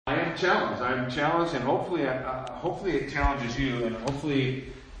am challenged. I'm challenged, and hopefully it challenges you, and hopefully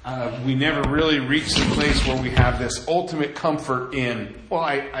we never really reach the place where we have this ultimate comfort in, well,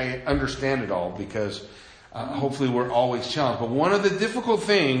 I understand it all, because hopefully we're always challenged. But one of the difficult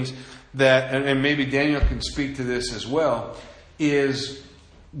things that, and maybe Daniel can speak to this as well, is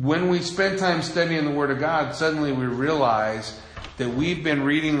when we spend time studying the Word of God, suddenly we realize that we've been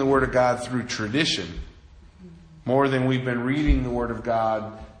reading the Word of God through tradition more than we've been reading the Word of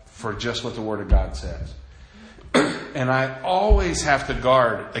God for just what the Word of God says. And I always have to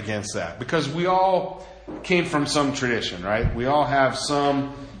guard against that, because we all came from some tradition, right? We all have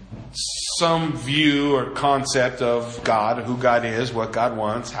some view or concept of God, who God is, what God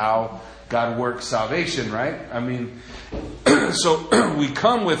wants, how God works salvation, right? I mean, so we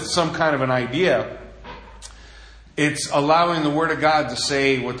come with some kind of an idea. It's allowing the Word of God to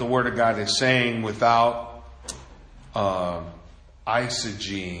say what the Word of God is saying without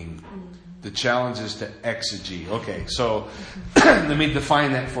eisegeting. The challenge is to exegete. Okay, so let me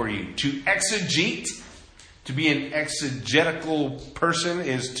define that for you. To exegete, to be an exegetical person,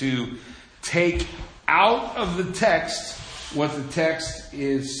 is to take out of the text what the text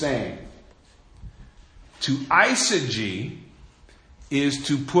is saying. To eisegete is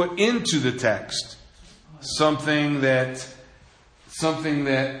to put into the text something that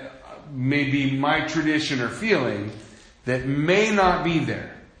may be my tradition or feeling that may not be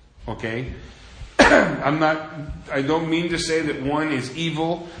there. Okay? I don't mean to say that one is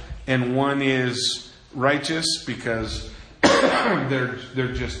evil and one is righteous, because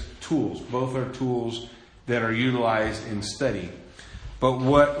they're just tools. Both are tools that are utilized in study. But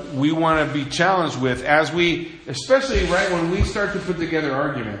what we want to be challenged with, especially right when we start to put together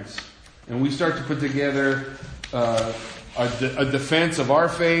arguments and we start to put together a defense of our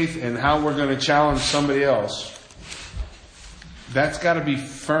faith and how we're going to challenge somebody else, that's got to be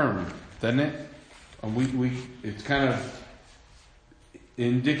firm, doesn't it? It's kind of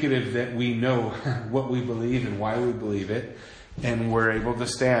indicative that we know what we believe and why we believe it, and we're able to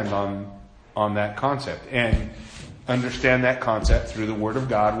stand on that concept and understand that concept through the Word of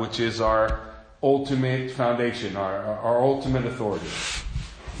God, which is our ultimate foundation, our ultimate authority.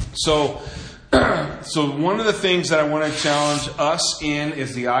 So one of the things that I want to challenge us in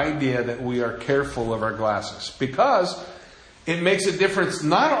is the idea that we are careful of our glasses, because it makes a difference. I'm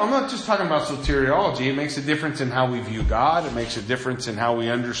not just talking about soteriology. It makes a difference in how we view God. It makes a difference in how we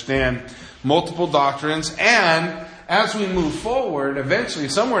understand multiple doctrines. And as we move forward, eventually,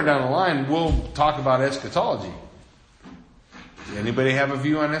 somewhere down the line, we'll talk about eschatology. Anybody have a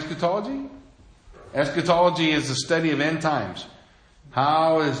view on eschatology? Eschatology is the study of end times.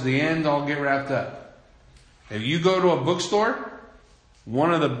 How does the end all get wrapped up? If you go to a bookstore,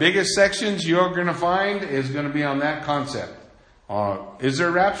 one of the biggest sections you're going to find is going to be on that concept. Is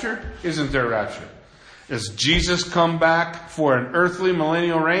there rapture? Isn't there rapture? Does Jesus come back for an earthly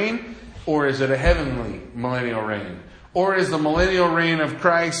millennial reign? Or is it a heavenly millennial reign? Or is the millennial reign of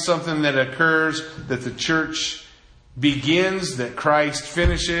Christ something that occurs, that the church begins, that Christ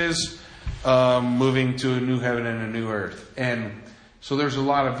finishes, moving to a new heaven and a new earth? And so there's a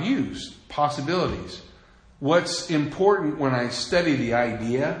lot of views, possibilities. What's important when I study the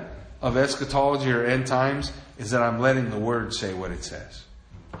idea of eschatology or end times is that I'm letting the Word say what it says.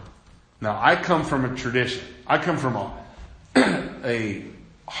 Now, I come from a tradition. I come from a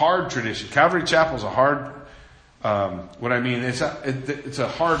hard tradition. Calvary Chapel is a hard, it's a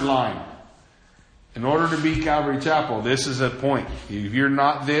hard line. In order to be Calvary Chapel, this is a point. If you're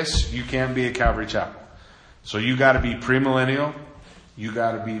not this, you can't be a Calvary Chapel. So you got to be premillennial. You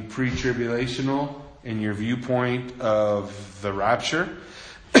got to be pre-tribulational in your viewpoint of the rapture.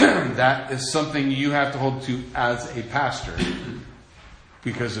 That is something you have to hold to as a pastor,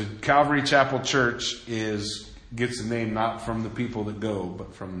 because a Calvary Chapel church gets the name not from the people that go,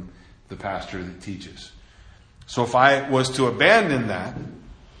 but from the pastor that teaches. So if I was to abandon that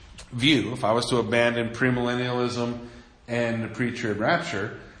view, if I was to abandon premillennialism and the pre-trib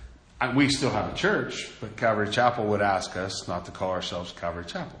rapture, we still have a church, but Calvary Chapel would ask us not to call ourselves Calvary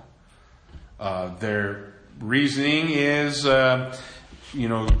Chapel. Their reasoning is,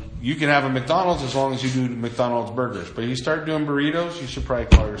 you can have a McDonald's as long as you do McDonald's burgers. But if you start doing burritos, you should probably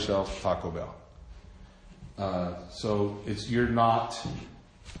call yourself Taco Bell. So you're not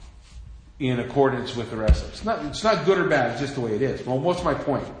in accordance with the rest of it. It's not good or bad, it's just the way it is. Well, what's my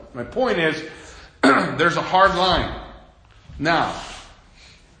point? My point is, there's a hard line. Now,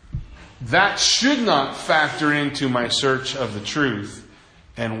 that should not factor into my search of the truth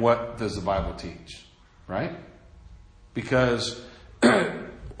and what does the Bible teach, right? Because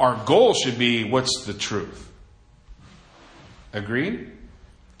our goal should be, what's the truth? Agreed?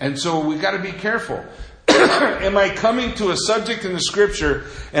 And so we got to be careful. Am I coming to a subject in the Scripture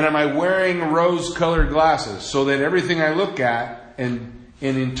and am I wearing rose-colored glasses so that everything I look at and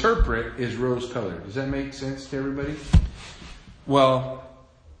interpret is rose-colored? Does that make sense to everybody? Well,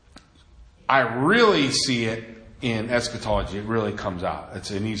 I really see it in eschatology. It really comes out. It's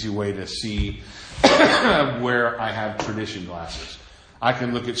an easy way to see where I have tradition glasses. I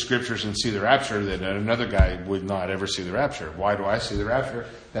can look at scriptures and see the rapture that another guy would not ever see the rapture. Why do I see the rapture?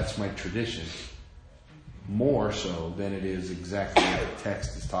 That's my tradition. More so than it is exactly what the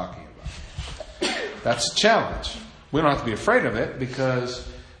text is talking about. That's a challenge. We don't have to be afraid of it because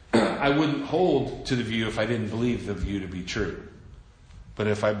I wouldn't hold to the view if I didn't believe the view to be true. But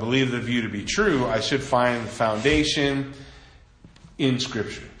if I believe the view to be true, I should find foundation in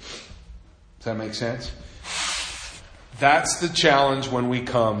Scripture. Does that make sense? That's the challenge when we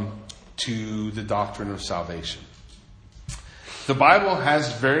come to the doctrine of salvation. The Bible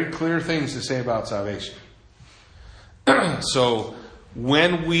has very clear things to say about salvation. So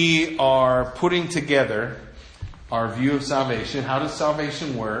when we are putting together our view of salvation, how does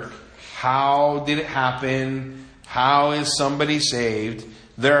salvation work? How did it happen? How is somebody saved?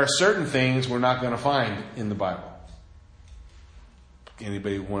 There are certain things we're not going to find in the Bible.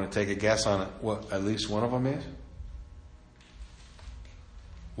 Anybody want to take a guess on what at least one of them is?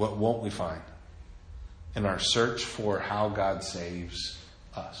 What won't we find in our search for how God saves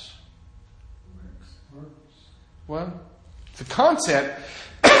us? Well, the concept,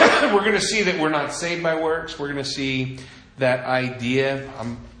 we're going to see that we're not saved by works. We're going to see that idea.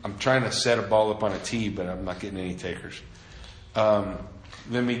 I'm trying to set a ball up on a tee, but I'm not getting any takers. Let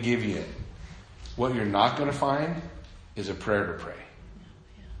me give you it. What you're not going to find is a prayer to pray.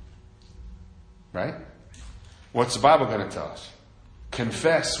 Right? What's the Bible going to tell us?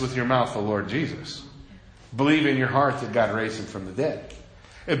 Confess with your mouth the Lord Jesus. Believe in your heart that God raised him from the dead.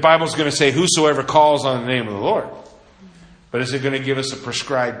 The Bible's going to say, whosoever calls on the name of the Lord. But is it going to give us a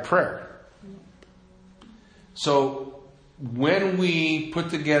prescribed prayer? So when we put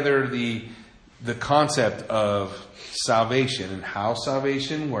together the concept of salvation and how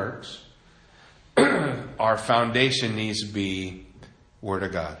salvation works, our foundation needs to be Word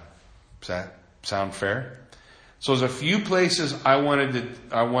of God. Does that sound fair? So there's a few places I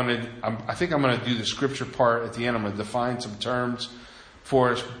think I'm going to do the scripture part at the end. I'm going to define some terms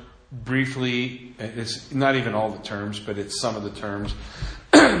for us briefly. It's not even all the terms, but it's some of the terms.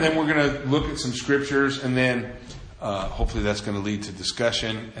 Then we're going to look at some scriptures, and then hopefully that's going to lead to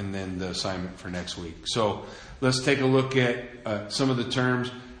discussion and then the assignment for next week. So let's take a look at some of the terms.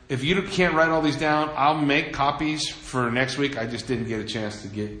 If you can't write all these down, I'll make copies for next week. I just didn't get a chance to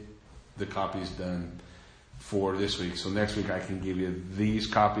get the copies done for this week. So next week I can give you these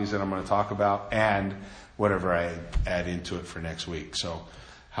copies that I'm going to talk about and whatever I add into it for next week. So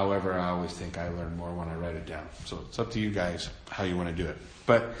however, I always think I learn more when I write it down. So it's up to you guys how you want to do it.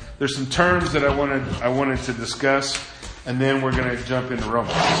 But there's some terms that I wanted to discuss, and then we're going to jump into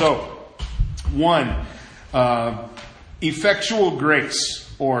Romans. So, one, effectual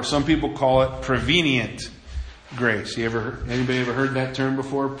grace, or some people call it prevenient grace. Anybody ever heard that term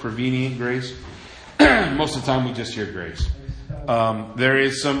before? Prevenient grace? Most of the time we just hear grace. There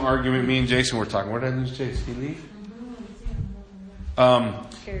is some argument. Me and Jason were talking. Where did I lose Jason? Did he leave?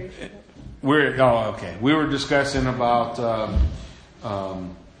 Okay. We were discussing about,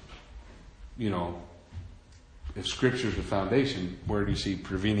 if Scripture is the foundation, where do you see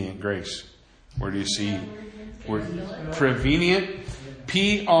prevenient grace? Where do you see prevenient? Prevenient.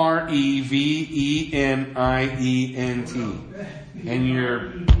 And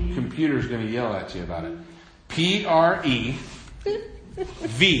your computer's going to yell at you about it. Prevenient.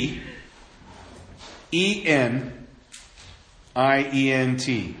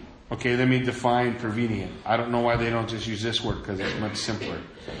 Okay, let me define prevenient. I don't know why they don't just use this word because it's much simpler.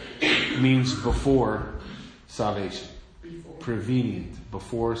 It means before salvation. Prevenient,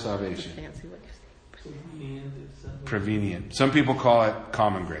 before salvation. Prevenient. Some people call it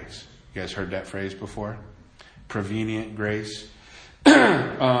common grace. You guys heard that phrase before? Prevenient grace.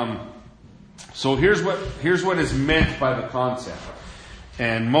 So here's what is meant by the concept.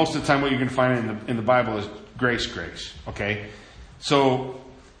 And most of the time what you can find in the Bible is grace. Okay? So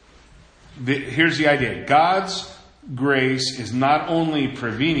here's the idea. God's grace is not only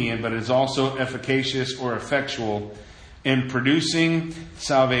prevenient, but is also efficacious or effectual in producing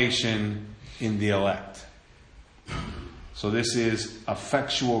salvation in the elect. So this is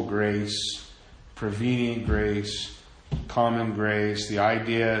effectual grace, prevenient grace, common grace. The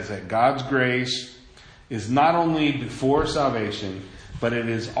idea is that God's grace is not only before salvation, but it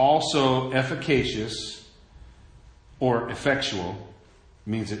is also efficacious or effectual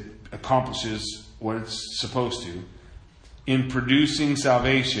means it accomplishes what it's supposed to. In producing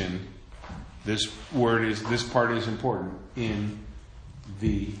salvation, this part is important, in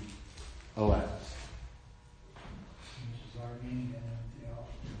the elect.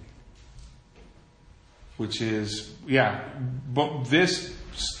 Which is, but this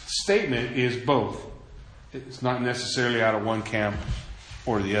statement is both. It's not necessarily out of one camp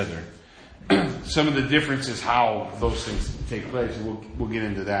or the other. Some of the difference is how those things take place. We'll get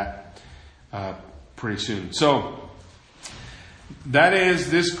into that pretty soon. So, that is,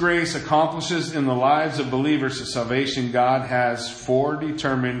 this grace accomplishes in the lives of believers the salvation God has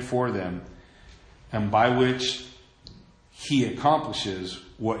foredetermined for them, and by which He accomplishes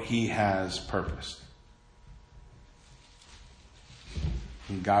what He has purposed.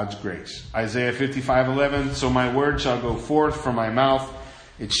 In God's grace. Isaiah 55:11, so my word shall go forth from my mouth.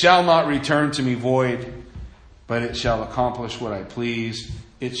 It shall not return to me void, but it shall accomplish what I please.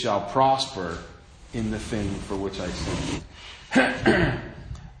 It shall prosper in the thing for which I send it.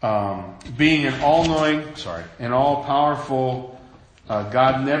 Being an all-knowing, an all-powerful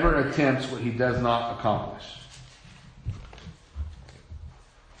God never attempts what He does not accomplish.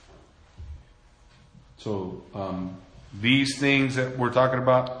 So, these things that we're talking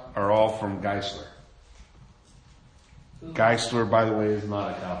about are all from Geisler. Geisler, by the way, is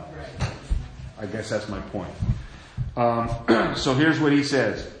not a Calvinist. I guess that's my point. So here's what he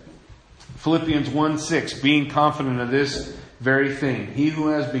says. Philippians 1:6, being confident of this very thing, he who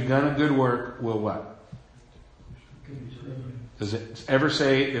has begun a good work will what? Does it ever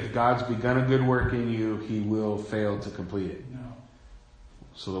say if God's begun a good work in you, He will fail to complete it? No.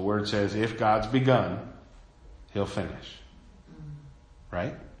 So the word says if God's begun, He'll finish.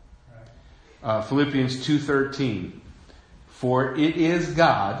 Right? Philippians 2:13. For it is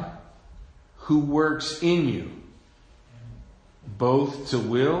God who works in you, both to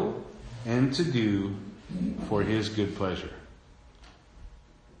will and to do for His good pleasure.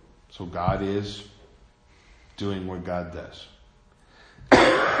 So God is doing what God does.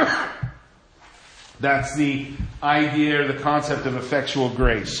 That's the idea or the concept of effectual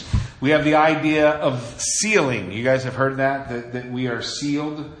grace. We have the idea of sealing. You guys have heard that we are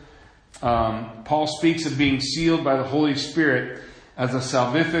sealed. Paul speaks of being sealed by the Holy Spirit as a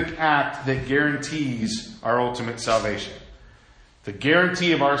salvific act that guarantees our ultimate salvation. The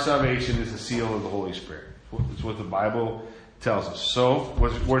guarantee of our salvation is the seal of the Holy Spirit. It's what the Bible tells us. So,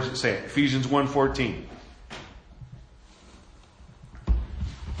 where does it say it? Ephesians 1:14.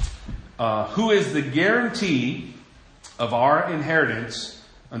 Who is the guarantee of our inheritance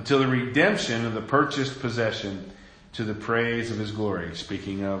until the redemption of the purchased possession to the praise of His glory.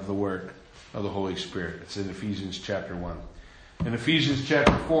 Speaking of the work of the Holy Spirit. It's in Ephesians chapter 1. In Ephesians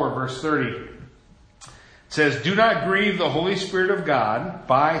chapter 4, verse 30, it says, do not grieve the Holy Spirit of God,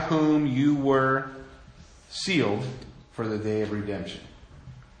 by whom you were sealed for the day of redemption.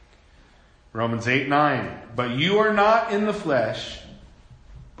 Romans 8:9, but you are not in the flesh,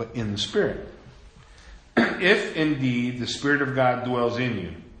 but in the Spirit. If indeed the Spirit of God dwells in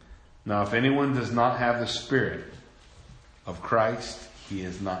you. Now if anyone does not have the Spirit of Christ, he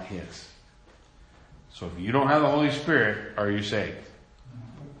is not His. So if you don't have the Holy Spirit, are you saved?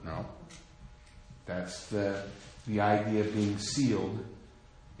 No. That's the idea of being sealed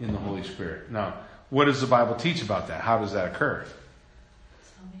in the Holy Spirit. Now, what does the Bible teach about that? How does that occur?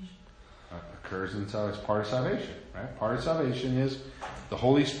 Salvation. Occurs in as part of salvation, right? Part of salvation is the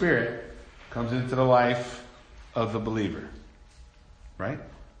Holy Spirit comes into the life of the believer, right?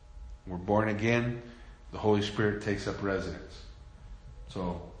 We're born again. The Holy Spirit takes up residence.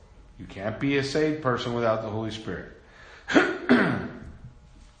 So you can't be a saved person without the Holy Spirit.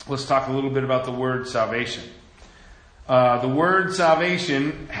 Let's talk a little bit about the word salvation. The word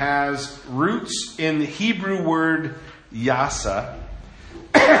salvation has roots in the Hebrew word yasa,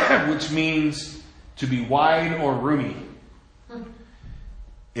 which means to be wide or roomy.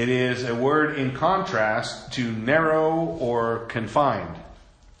 It is a word in contrast to narrow or confined.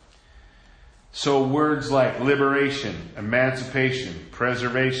 So words like liberation, emancipation,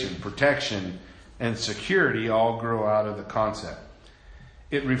 preservation, protection, and security all grow out of the concept.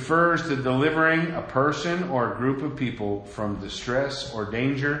 It refers to delivering a person or a group of people from distress or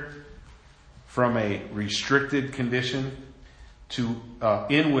danger, from a restricted condition to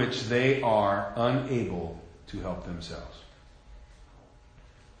in which they are unable to help themselves.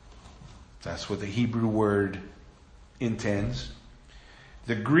 That's what the Hebrew word intends.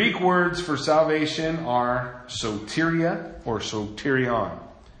 The Greek words for salvation are soteria or soterion.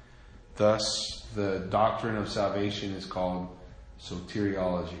 Thus, the doctrine of salvation is called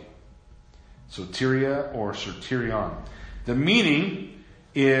soteriology. Soteria or soterion. The meaning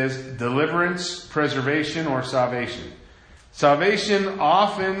is deliverance, preservation, or salvation. Salvation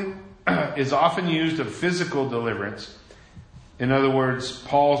is often used of physical deliverance. In other words,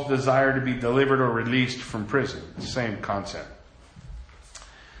 Paul's desire to be delivered or released from prison. Same concept.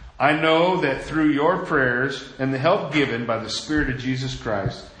 I know that through your prayers and the help given by the Spirit of Jesus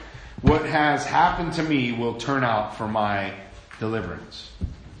Christ, what has happened to me will turn out for my deliverance.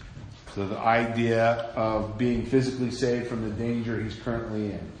 So the idea of being physically saved from the danger he's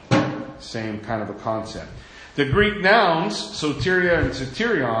currently in. Same kind of a concept. The Greek nouns, soteria and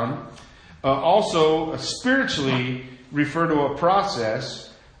soterion, also spiritually refer to a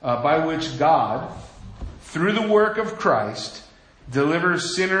process by which God, through the work of Christ,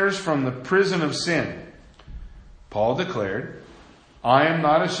 delivers sinners from the prison of sin. Paul declared, I am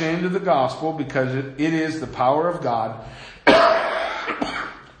not ashamed of the gospel because it is the power of God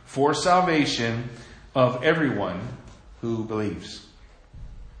for salvation of everyone who believes.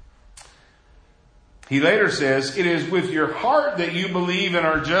 He later says, it is with your heart that you believe and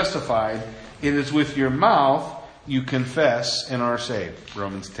are justified. It is with your mouth you confess and are saved.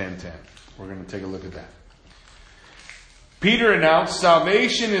 Romans 10:10. We're going to take a look at that. Peter announced,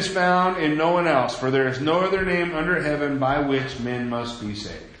 salvation is found in no one else, for there is no other name under heaven by which men must be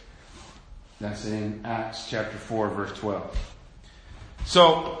saved. That's in Acts chapter 4, verse 12.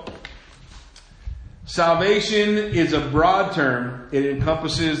 So, salvation is a broad term. It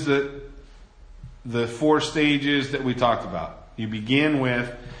encompasses the 4 stages that we talked about. You begin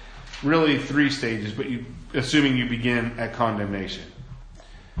with really 3 stages, but assuming you begin at condemnation.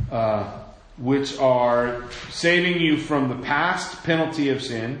 Which are saving you from the past penalty of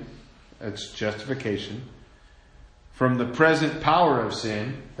sin, that's justification. From the present power of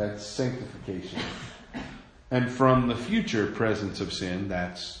sin, that's sanctification. And from the future presence of sin,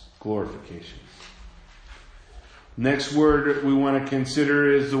 that's glorification. Next word we want to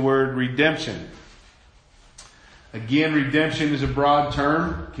consider is the word redemption. Again, redemption is a broad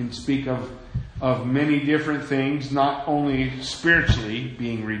term. It can speak of many different things, not only spiritually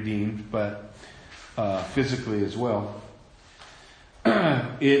being redeemed, but physically as well.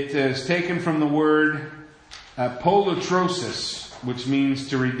 It is taken from the word apolutrosis, which means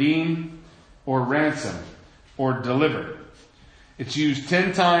to redeem or ransom or deliver. It's used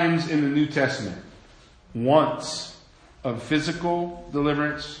 10 times in the New Testament. Once of physical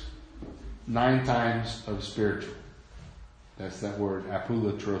deliverance, 9 times of spiritual. That's that word,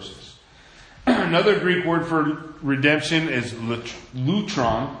 apolutrosis. Another Greek word for redemption is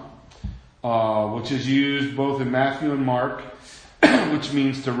lutron, which is used both in Matthew and Mark, which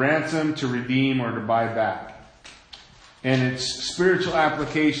means to ransom, to redeem, or to buy back. And its spiritual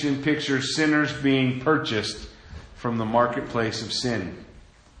application pictures sinners being purchased from the marketplace of sin.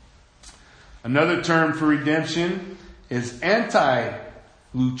 Another term for redemption is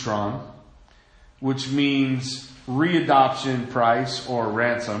anti-lutron, which means readoption price or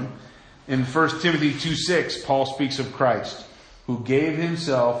ransom. In 1 Timothy 2:6, Paul speaks of Christ, who gave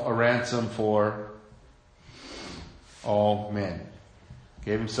himself a ransom for all men.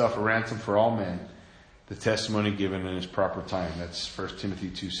 Gave himself a ransom for all men. The testimony given in his proper time. That's 1 Timothy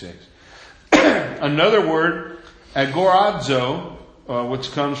 2:6. Another word, agorazo,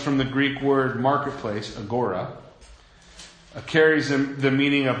 which comes from the Greek word marketplace, agora, carries the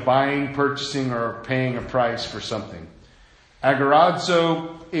meaning of buying, purchasing, or paying a price for something.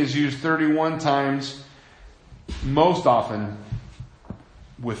 Agorazo is used 31 times, most often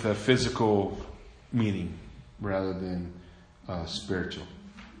with a physical meaning rather than spiritual.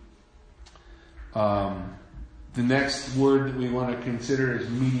 The next word that we want to consider is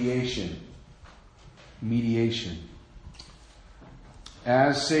mediation. Mediation.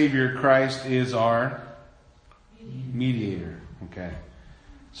 As Savior, Christ is our mediator. Okay.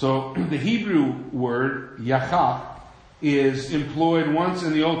 So the Hebrew word, yachah, is employed once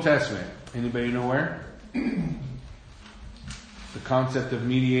in the Old Testament. Anybody know where? The concept of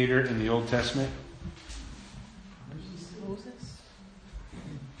mediator in the Old Testament? Moses?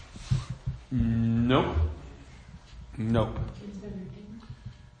 Nope.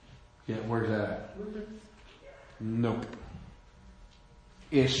 Yeah, where's that at? Nope.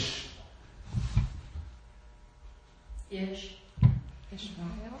 Ish. Ishmael?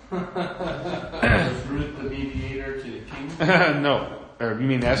 Was Ruth the mediator to the king? No. You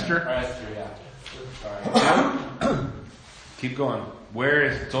mean Esther? Esther, yeah. Sorry. Keep going. Where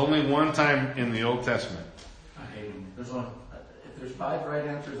is it's only one time in the Old Testament. I hate them. There's one. If there's 5 right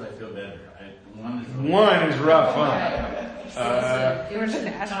answers, I feel better. One is rough, huh? There's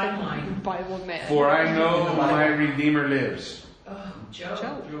an timeline. Bible man. For I know my Redeemer lives. Oh, Job.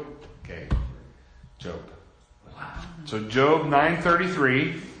 Okay. Job. So Job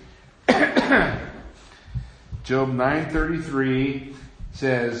 9:33. Job 9:33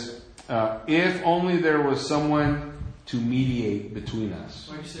 says, if only there was someone to mediate between us.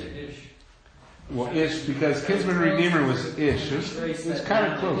 Why'd you say ish? Well, ish, because kinsman redeemer was ish. It's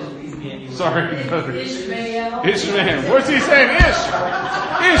kind of close. Sorry, brother. Ishmael. Ishmael. What's he saying? Ish.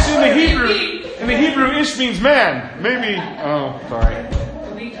 Ish in the Hebrew. In the Hebrew, ish means man. Maybe. Oh, sorry.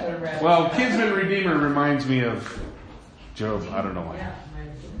 Well, kinsman redeemer reminds me of Job. I don't know why.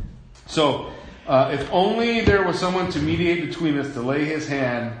 So, if only there was someone to mediate between us, to lay his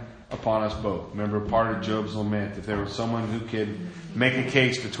hand upon us both. Remember part of Job's lament. If there was someone who could make a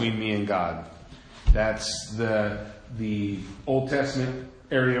case between me and God. That's the Old Testament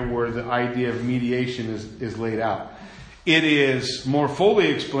area where the idea of mediation is laid out. It is more fully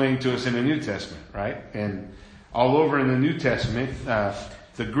explained to us in the New Testament, right? And all over in the New Testament,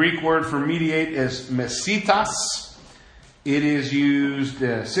 the Greek word for mediate is mesitas. It is used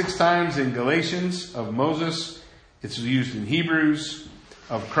 6 times in Galatians of Moses. It's used in Hebrews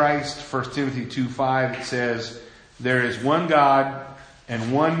of Christ. 1 Timothy 2:5 it says, there is one God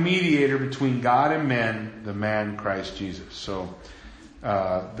and one mediator between God and men, the man Christ Jesus. So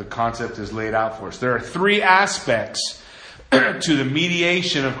the concept is laid out for us. There are 3 aspects to the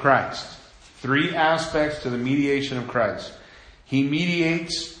mediation of Christ. 3 aspects to the mediation of Christ. He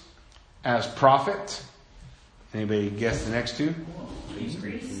mediates as prophet. Anybody guess the next 2?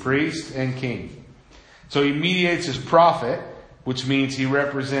 Priest and king. So he mediates as prophet, which means he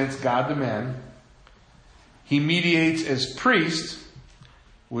represents God the man. He mediates as priest,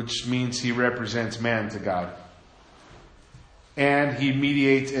 which means he represents man to God. And he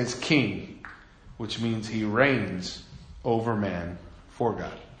mediates as king, which means he reigns over man for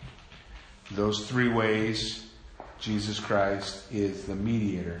God. Those 3 ways, Jesus Christ is the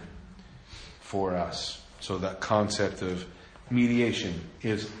mediator for us. So that concept of mediation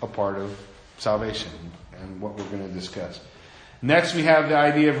is a part of salvation and what we're going to discuss. Next we have the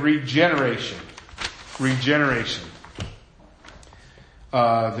idea of regeneration. Regeneration.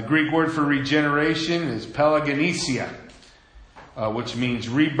 The Greek word for regeneration is pelaginesia, which means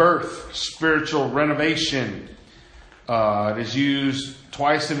rebirth, spiritual renovation. It is used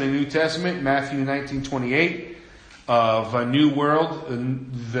twice in the New Testament, Matthew 19:28, of a new world,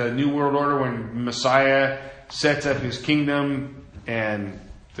 the New World Order when Messiah sets up his kingdom and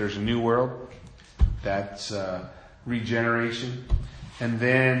there's a new world. That's regeneration. And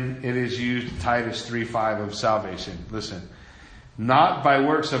then it is used Titus 3:5 of salvation. Listen. Not by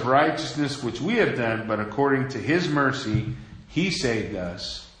works of righteousness which we have done, but according to His mercy, He saved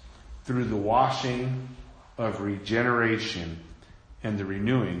us through the washing of regeneration and the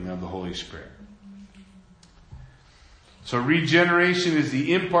renewing of the Holy Spirit. So regeneration is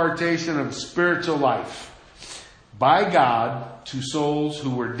the impartation of spiritual life by God to souls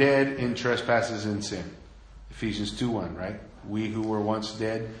who were dead in trespasses and sin. Ephesians 2:1, right? We who were once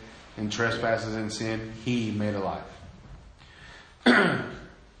dead in trespasses and sin, He made alive.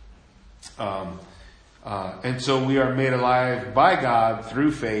 And so we are made alive by God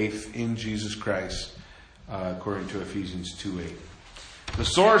through faith in Jesus Christ, according to Ephesians 2:8. The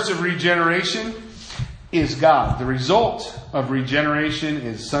source of regeneration is God. The result of regeneration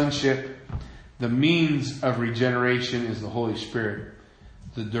is sonship. The means of regeneration is the Holy Spirit.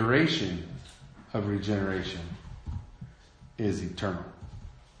 The duration of regeneration is eternal.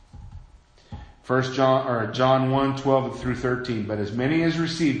 John 1:12 through 13. But as many as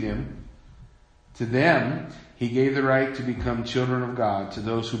received Him, to them He gave the right to become children of God, to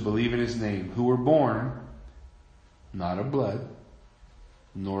those who believe in His name, who were born not of blood,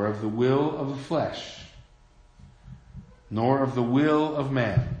 nor of the will of the flesh, nor of the will of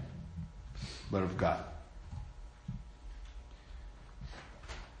man, but of God.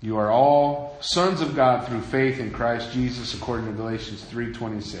 You are all sons of God through faith in Christ Jesus, according to Galatians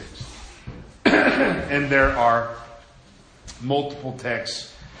 3:26. And there are multiple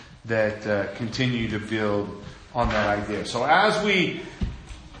texts that continue to build on that idea. So as we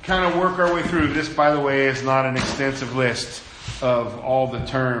kind of work our way through, this, by the way, is not an extensive list of all the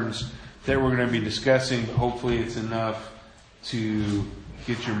terms that we're going to be discussing, but hopefully it's enough to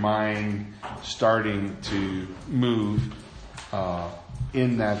get your mind starting to move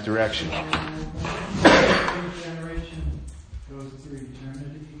in that direction. Regeneration goes through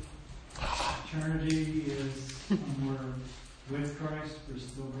eternity. Eternity is when we're with Christ, we're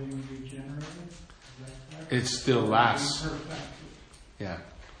still being regenerated. Is that correct? It still lasts. Perfected. Yeah.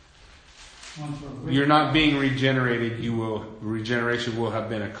 Once we're with You're not being regenerated, regeneration will have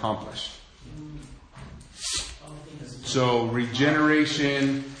been accomplished. So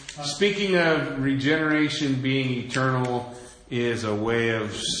regeneration Speaking of regeneration being eternal is a way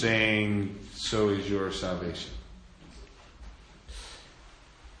of saying so is your salvation.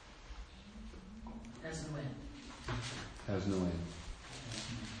 As and when. Has no end.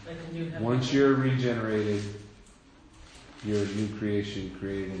 Like a new heaven. Once you're regenerated, you're a new creation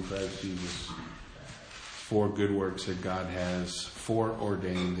created in Christ Jesus for good works that God has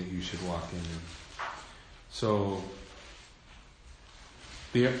foreordained that you should walk in. So,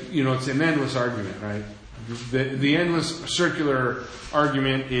 it's an endless argument, right? The endless circular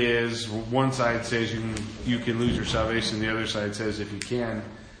argument is one side says you can lose your salvation, the other side says if you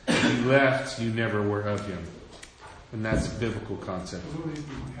left, you never were of Him. And that's a biblical concept. It would be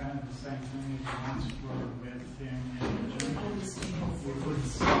kind of the same thing as once were with Him in the journey. We wouldn't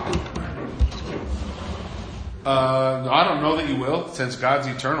stop. I don't know that you will. Since God's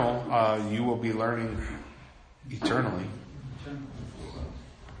eternal, you will be learning eternally.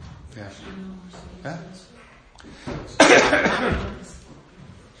 Yeah. Yeah.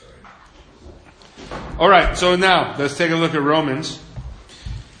 All right, so now let's take a look at Romans.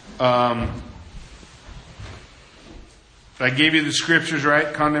 I gave you the scriptures,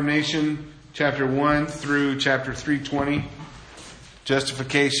 right? Condemnation, chapter 1 through chapter 3:20.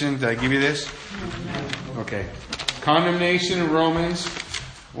 Justification, did I give you this? Okay. Condemnation in Romans.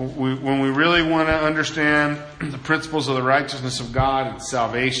 When we really want to understand the principles of the righteousness of God and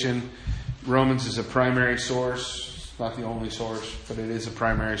salvation, Romans is a primary source. It's not the only source, but it is a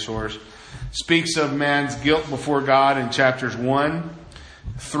primary source. Speaks of man's guilt before God in chapters 1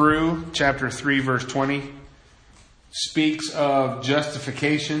 through chapter 3, verse 20. Speaks of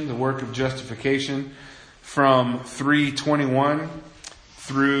justification, the work of justification, from 3:21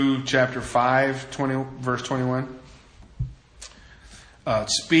 through chapter 5, verse 21.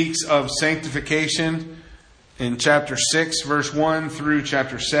 Speaks of sanctification in chapter 6, verse 1 through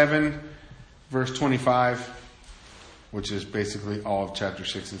chapter 7, verse 25, which is basically all of chapter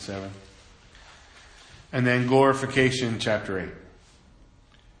 6 and 7. And then glorification, chapter 8.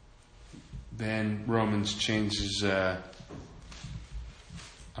 Then Romans changes, I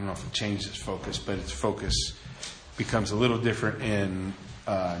don't know if it changes focus, but its focus becomes a little different in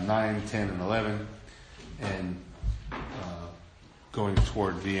 9, 10, and 11, and going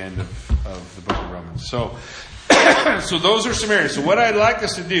toward the end of the book of Romans. So those are some areas. So what I'd like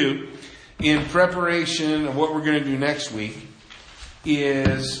us to do in preparation of what we're going to do next week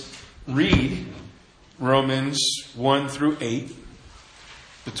is read Romans 1 through 8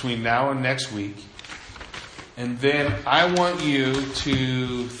 between now and next week. And then I want you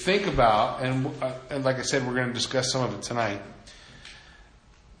to think about, and like I said, we're going to discuss some of it tonight,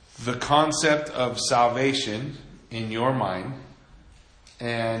 the concept of salvation in your mind,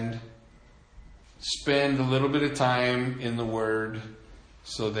 and spend a little bit of time in the Word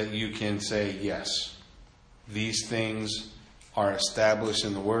so that you can say, yes, these things are established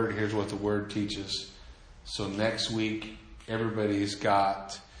in the Word. Here's what the Word teaches. So next week, everybody's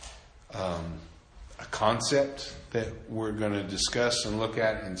got a concept that we're going to discuss and look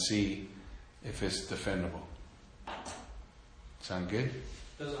at and see if it's defendable. Sound good?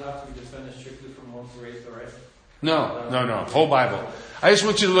 Does it have to be defended strictly from 1 through 8, though, right? No. Whole Bible. I just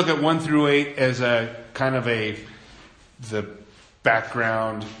want you to look at 1 through 8 as a kind of the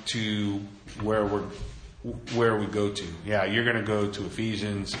background to where we go to. Yeah, you're going to go to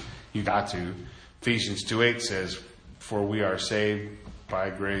Ephesians. You got to. Ephesians 2:8 says, "For we are saved by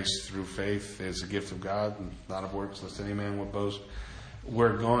grace through faith as a gift of God, not of works, lest any man would boast."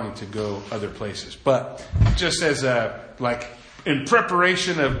 We're going to go other places, but just as in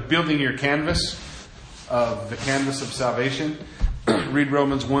preparation of building your canvas of the canvas of salvation, read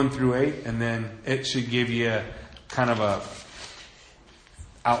Romans 1 through 8, and then it should give you kind of a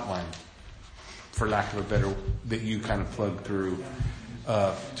outline, for lack of a better, that you kind of plug through,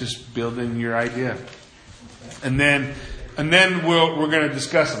 just building your idea. And then we're going to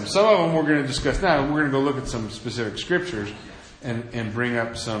discuss them. Some of them we're going to discuss now. We're going to go look at some specific scriptures and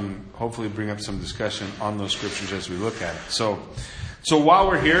hopefully bring up some discussion on those scriptures as we look at it. So while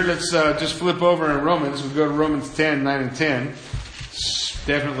we're here, let's just flip over in Romans. We'll go to Romans 10, 9, and 10. It's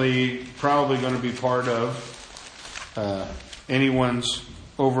definitely probably going to be part of anyone's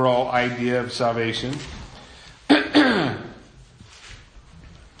overall idea of salvation.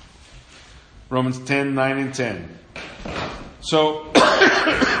 Romans 10, 9, and 10. So,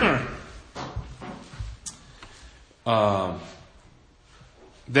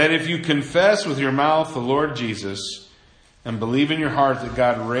 that if you confess with your mouth the Lord Jesus and believe in your heart that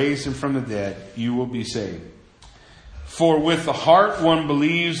God raised him from the dead, you will be saved. For with the heart one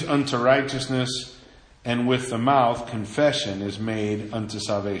believes unto righteousness, and with the mouth confession is made unto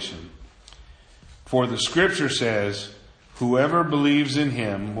salvation. For the Scripture says, whoever believes in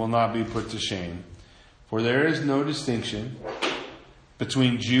him will not be put to shame. For there is no distinction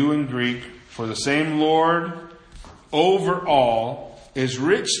between Jew and Greek, for the same Lord over all is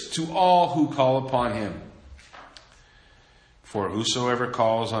rich to all who call upon him. For whosoever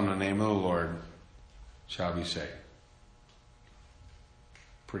calls on the name of the Lord shall be saved.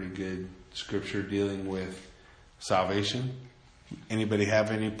 Pretty good scripture dealing with salvation. Anybody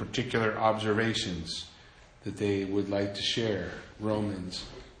have any particular observations that they would like to share? Romans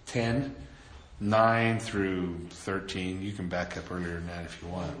 10, 9 through 13. You can back up earlier than that if you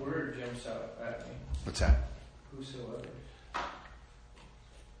want. One word jumps out at me. What's that? Whosoever.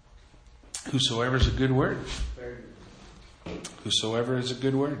 Whosoever is a good word. Very good. Whosoever is a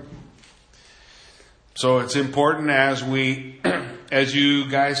good word. So it's important as you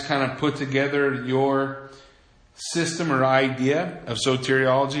guys kind of put together your system or idea of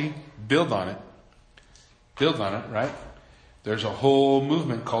soteriology, build on it. Build on it, right? There's a whole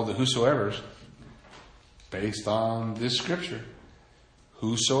movement called the Whosoevers based on this scripture.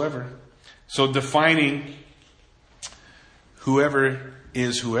 Whosoever. So defining whoever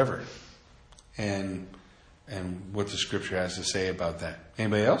is whoever. And what the scripture has to say about that.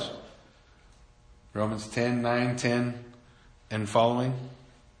 Anybody else? Romans 10, 9, 10 and following.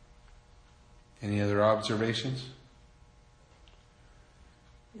 Any other observations?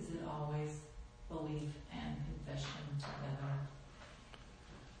 Is it always belief and confession together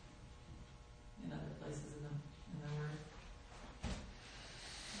in other places in the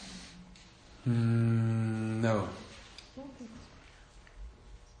Word? No.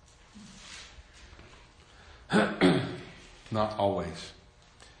 Not always.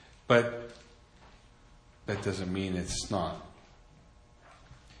 But that doesn't mean it's not.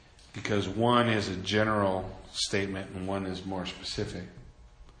 Because one is a general statement and one is more specific.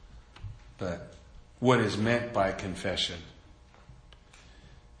 But what is meant by confession?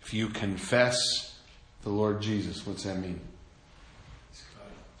 If you confess the Lord Jesus, what's that mean?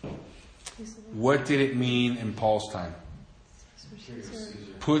 What did it mean in Paul's time?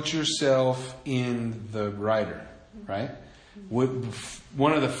 Put yourself in the writer, right?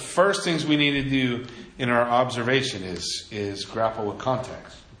 One of the first things we need to do in our observation is grapple with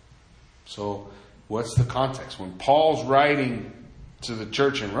context. So, what's the context? When Paul's writing to the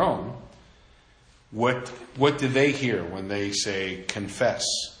church in Rome, what do they hear when they say, confess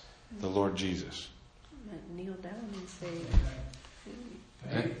the Lord Jesus? Kneel down and say,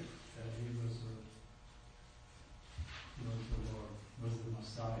 Right? That he was the Lord, was the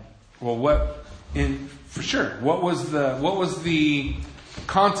Messiah. Well, for sure, what was the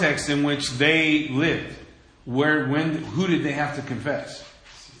context in which they lived? Who did they have to confess?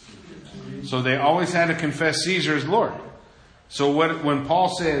 So they always had to confess Caesar as Lord. So when Paul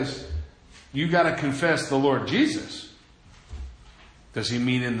says, you got to confess the Lord Jesus, does he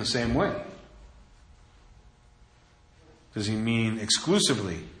mean in the same way? Does he mean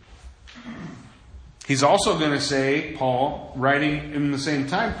exclusively? He's also going to say, Paul, writing in the same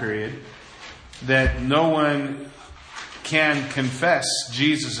time period, that no one can confess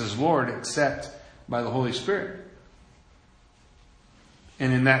Jesus as Lord except by the Holy Spirit.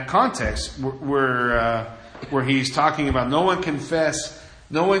 And in that context, where he's talking about no one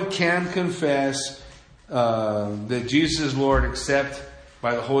can confess that Jesus is Lord except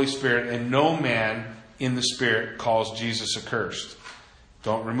by the Holy Spirit, and no man in the Spirit calls Jesus accursed.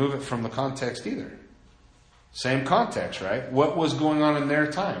 Don't remove it from the context either. Same context, right? What was going on in their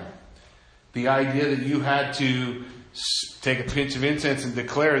time? The idea that you had to take a pinch of incense and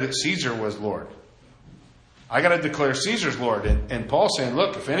declare that Caesar was Lord. I got to declare Caesar's Lord. And Paul's saying,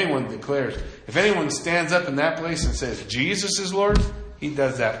 look, if anyone stands up in that place and says Jesus is Lord, he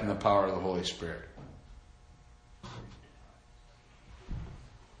does that in the power of the Holy Spirit.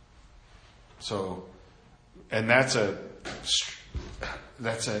 So, and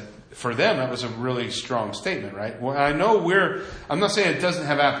for them, that was a really strong statement, right? Well, I know I'm not saying it doesn't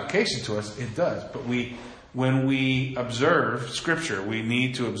have application to us. It does. But when we observe Scripture, we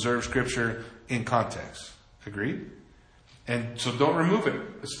need to observe Scripture in context. Agreed? And so don't remove it,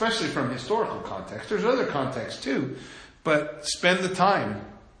 especially from historical context. There's other context too. But spend the time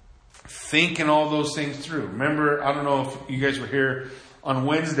thinking all those things through. Remember, I don't know if you guys were here on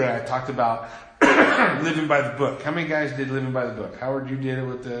Wednesday, I talked about living by the book. How many guys did living by the book? Howard, you did it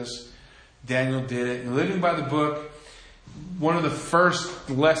with this. Daniel did it. And living by the book, one of the first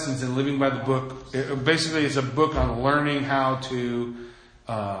lessons in living by the book, basically it's a book on learning how to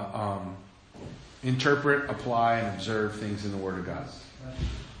interpret, apply, and observe things in the Word of God.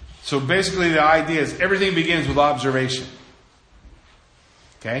 So basically the idea is everything begins with observation.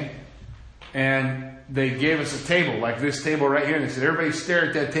 Okay? And they gave us a table, like this table right here, and they said, everybody stare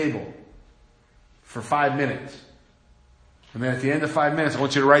at that table for 5 minutes. And then at the end of 5 minutes, I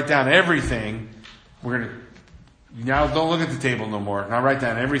want you to write down everything. Now don't look at the table no more. Now write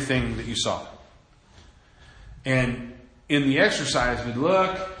down everything that you saw. And in the exercise, we'd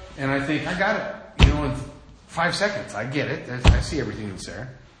look, and I think, I got it. In 5 seconds, I get it. I see everything that's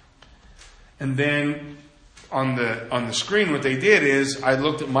there. And then on the screen, what they did is I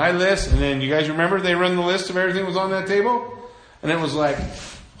looked at my list, and then you guys remember they run the list of everything that was on that table? And it was like,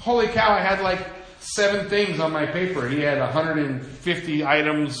 holy cow, I had like 7 things on my paper. He had 150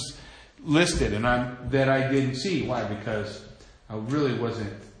 items listed, and that I didn't see. Why? Because I really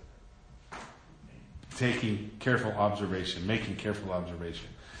wasn't making careful observation.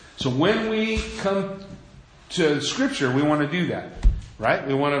 So when we come to Scripture, we want to do that, right?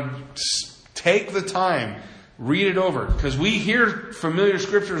 We want to take the time, read it over, because we hear familiar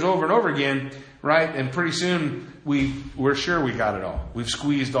Scriptures over and over again, right? And pretty soon we're sure we got it all. We've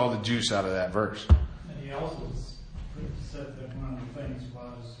squeezed all the juice out of that verse. And he also said that one of the things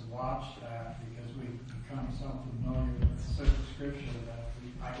was to watch that, because we become so familiar with certain Scripture that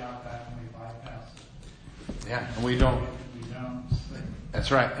I got that and we bypass it. Yeah, and we don't. That's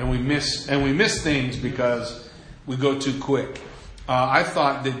right, and we miss things because we go too quick. I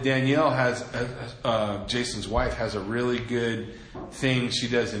thought that Danielle has, Jason's wife, has a really good thing she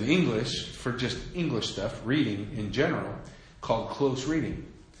does in English for just English stuff, reading in general, called close reading.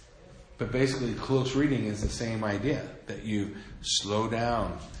 But basically, close reading is the same idea, that you slow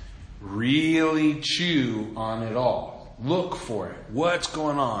down, really chew on it all, look for it. What's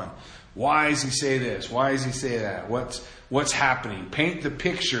going on? Why does he say this? Why does he say that? What's happening? Paint the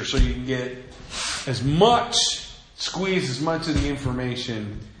picture so you can get squeeze as much of the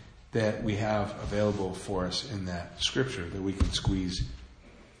information that we have available for us in that Scripture that we can squeeze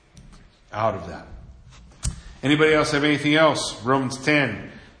out of that. Anybody else have anything else? Romans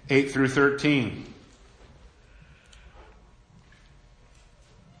 10, 8 through 13.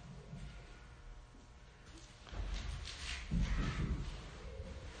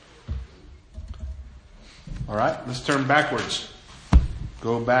 All right, let's turn backwards.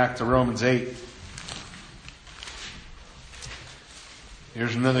 Go back to Romans 8.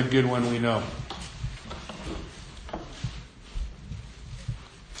 Here's another good one we know.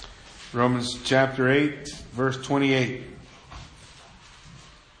 Romans chapter 8, verse 28.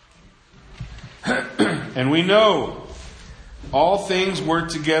 And we know all things work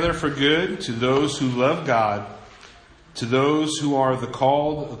together for good to those who love God, to those who are the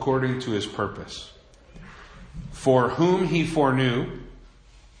called according to His purpose. For whom He foreknew,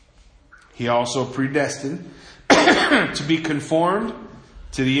 He also predestined to be conformed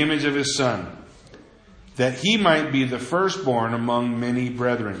to the image of His Son, that He might be the firstborn among many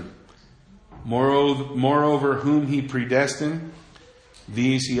brethren. Moreover, whom He predestined,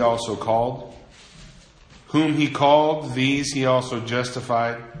 these He also called. Whom He called, these He also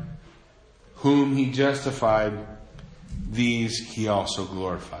justified. Whom He justified, these He also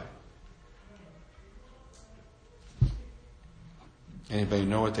glorified. Anybody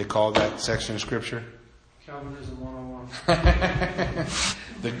know what they call that section of Scripture? Calvinism 101.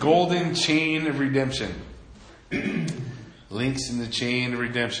 The golden chain of redemption. Links in the chain of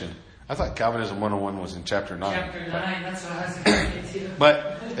redemption. I thought Calvinism 101 was in chapter 9. Chapter 9, that's what I was going to do.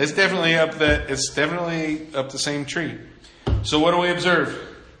 But it's definitely up the same tree. So what do we observe?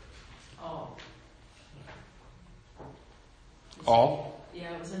 All?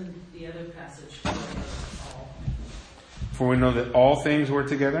 Yeah, it was in the other passage. All. For we know that all things work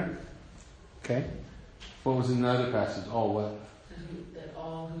together. Okay. What was in the other passage? All what? That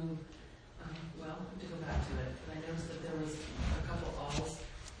all who, well, I have to go back to it. But I noticed that there was a couple alls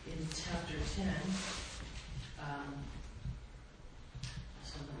in chapter 10.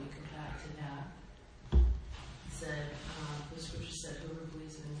 So let me go back to that. It said, the scripture said, whoever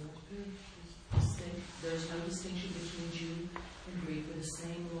believes in the Lord, there's no distinction between Jew and Greek, for the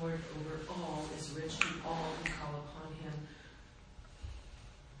same Lord over all is rich to all who call upon Him.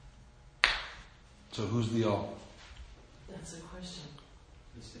 So who's the all? That's a question.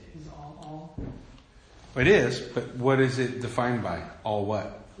 Is all? It is, but what is it defined by? All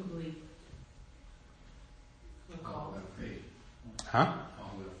what? Who believe? Who call? Faith. Huh?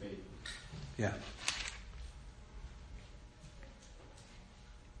 All with faith. Yeah.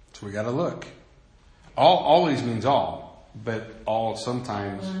 So we got to look. All always means all, but all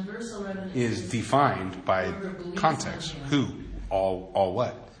sometimes Well, in verse 11 it is says, defined by whoever believes context. on Him. Who? All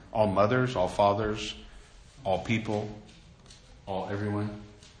what? All mothers, all fathers, all people, all everyone.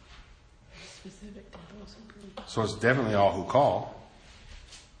 specific to those who believe. So it's definitely all who call.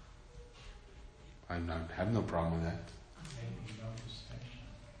 I have no problem with that. Maybe no distinction.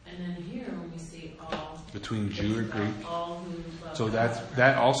 And then here, when we see all, Between Jew or it's Greek. about all who love So God.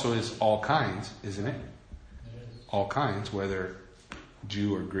 that also is all kinds, isn't it? It is. All kinds, whether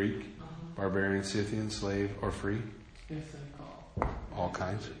Jew or Greek, Uh-huh. barbarian, Scythian, slave, or free. If they call. All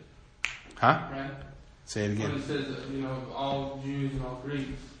kinds. Huh? Right? Say it When again. it says, all Jews and all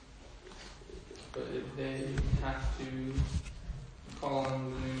Greeks, but if they have to call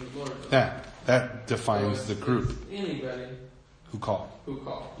on the name of the Lord. That defines So the it's group anybody who call. who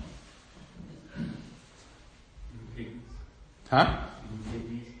calls. Huh?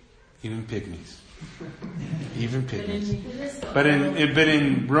 Even pygmies. Even But pygmies. in this, But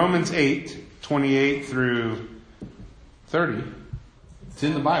in Romans 8, 28 through 30, it's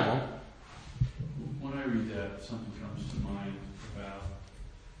in the Bible. When I read that, something comes to mind about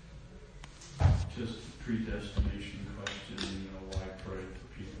just the predestination question, why pray for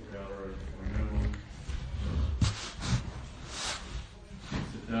people God already foreknow.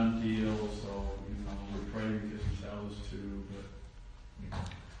 It's a done deal, so, we're praying because He tells us to, but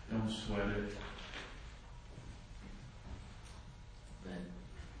don't sweat it. but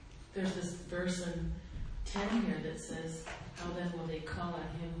there's this verse in 10 here that says, how then will they call on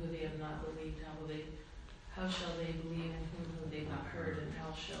him who they have not believed? How shall they believe in him whom they have not heard? And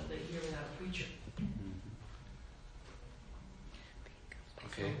how shall they hear without a preacher?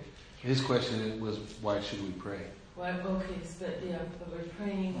 Okay. His question was, why should we pray? Well, okay, but we're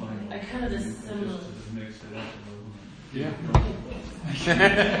praying. Well, I kind of just the similar. to mix it up a little. Yeah.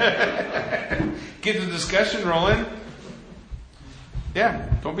 Get the discussion rolling. Yeah,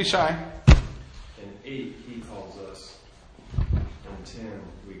 don't be shy. In 8, He calls us. In 10,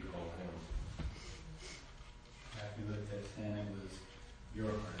 we call Him. If you looked at 10, it was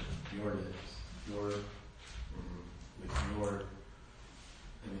your heart, your lips, your, with your,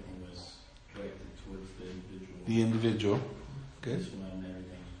 everything was directed towards the individual. The individual. Good. This one,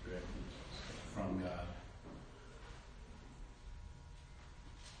 everything was directed from God.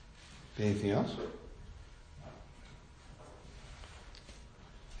 Anything else?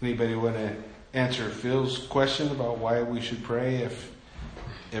 Anybody want to answer Phil's question about why we should pray if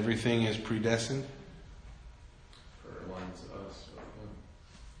everything is predestined? For it aligns us with Him.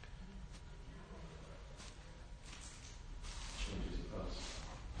 Changes us.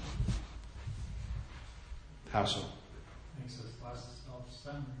 How so? Makes us less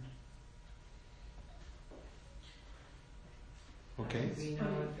self-centered. Okay. We know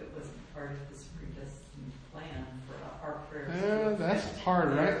if it was part of this predestined plan for our prayers. That's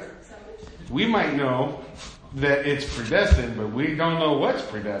hard, right? We might know that it's predestined, but we don't know what's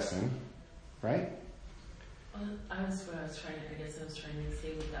predestined, right? Well, I guess I was trying to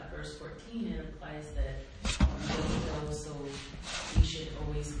say with that verse 14, it implies that we know, so we should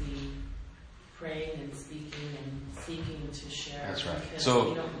always be praying and speaking and seeking to share. That's right. Because So,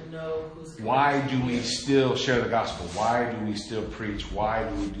 we don't know who's going Why to do we hear. still share the gospel? Why do we still preach? Why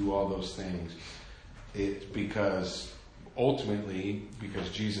do we do all those things? It's because, ultimately, because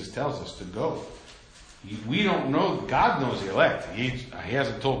Jesus tells us to go. We don't know. God knows the elect. He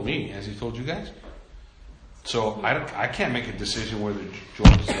hasn't told me. Has He told you guys? So I can't make a decision whether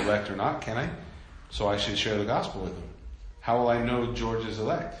George is elect or not, can I? So I should share the gospel with him. How will I know George is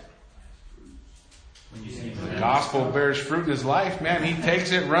elect? When you say The gospel bears fruit in his life, man. He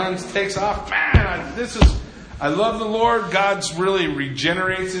takes it, runs, takes off. Man, I love the Lord. God's really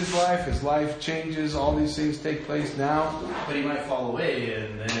regenerates his life. His life changes. All these things take place now. But he might fall away,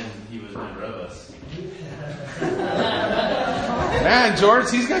 and then he was never of us. Man,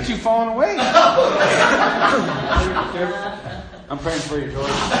 George, he's got you falling away. I'm praying for you, George.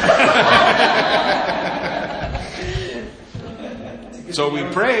 So we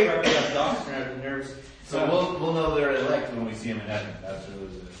pray. So we'll know they're elect when we see them in heaven. That's what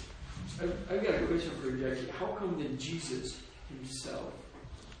it is. I've got a question for you, Jackie. How come that Jesus himself,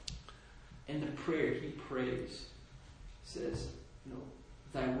 in the prayer he prays, says,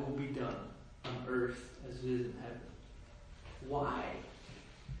 thy will be done on earth as it is in heaven? Why?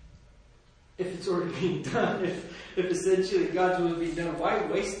 If it's already being done, if essentially God's will be done, why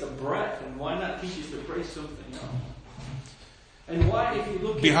waste the breath? And why not teach us to pray something else? And why, if you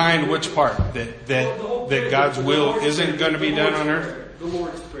look Behind at which part? That God's will isn't going to be done on earth? The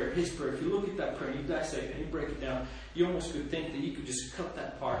Lord's Prayer, His prayer. If you look at that prayer, you dissect it, and you break it down, you almost could think that you could just cut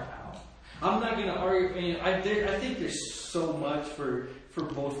that part out. I'm not going to argue. I think there's so much for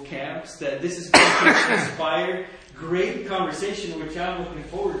both camps that this is going to inspire great conversation, which I'm looking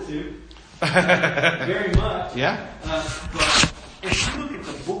forward to very much. Yeah. But if you look at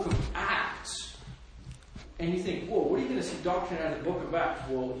the book of Acts, And you think, whoa, what are you going to see doctrine out of the book of Acts?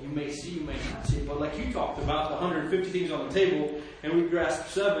 Well, you may see, you may not see it. But like you talked about, the 150 things on the table, and we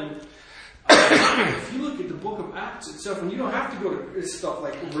grasped 7. If you look at the book of Acts itself, and you don't have to go to stuff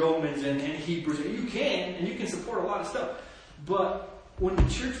like Romans and Hebrews, you can support a lot of stuff. But when the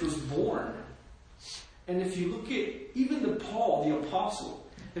church was born, and if you look at even Paul, the apostle,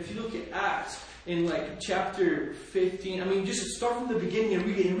 if you look at Acts in like chapter 15, I mean, just start from the beginning and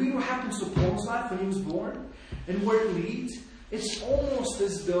read what happens to Paul's life when he was born and where it leads. It's almost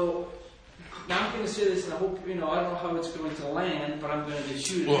as though, now I'm going to say this, and I hope, I don't know how it's going to land, but I'm going to just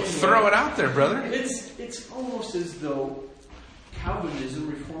shoot it. Well, anyway. throw it out there, brother. It's almost as though Calvinism,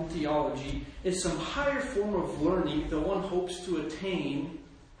 Reformed theology, is some higher form of learning that one hopes to attain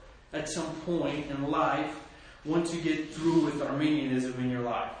at some point in life once you get through with Arminianism in your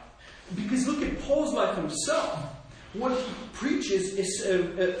life. Because look at Paul's life himself. What he preaches is,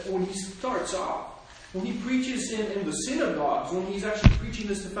 when he starts off, when he preaches in the synagogues, when he's actually preaching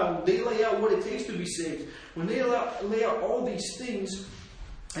this to found, they lay out what it takes to be saved. When they lay out all these things,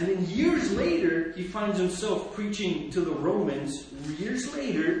 and then years later, he finds himself preaching to the Romans. Years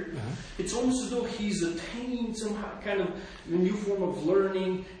later, it's almost as though he's attaining some kind of new form of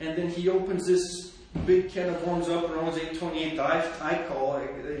learning, and then he opens this big can of worms up in Romans 8:28 that I call, I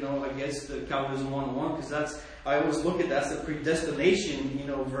guess, the Calvinism 101, because I always look at that's the predestination,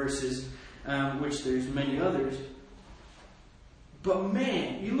 verses, which there's many others. But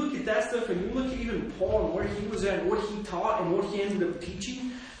man, you look at that stuff, and you look at even Paul and where he was at, what he taught, and what he ended up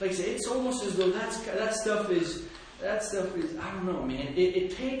teaching. Like I say, it's almost as though that stuff is, I don't know, man.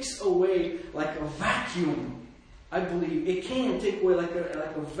 It takes away like a vacuum. I believe it can take away like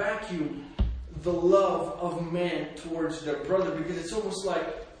a vacuum the love of man towards their brother, because it's almost like,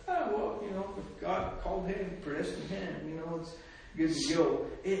 if God called him, predestined him, it's good to go.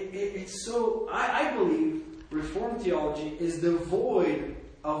 It's so, I believe Reformed theology is devoid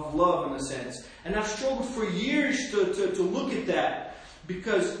of love in a sense. And I've struggled for years to look at that,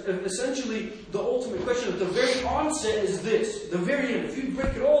 because essentially the ultimate question at the very onset is this, the very end. If you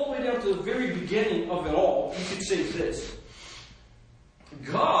break it all the way down to the very beginning of it all, you could say this: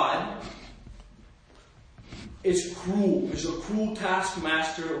 God is cruel. Is a cruel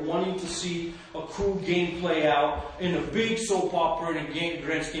taskmaster wanting to see a cruel game play out in a big soap opera in a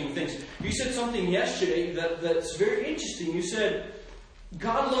grand scheme of things. You said something yesterday that's very interesting. You said,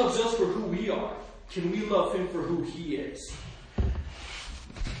 God loves us for who we are. Can we love Him for who He is?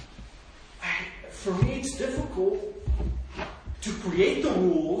 For me, it's difficult to create the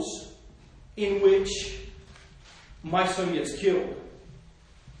rules in which my son gets killed.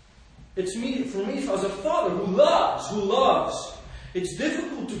 For me, as a father who loves, it's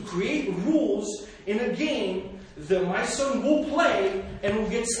difficult to create rules in a game that my son will play and will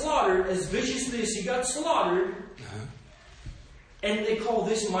get slaughtered as viciously as he got slaughtered. And they call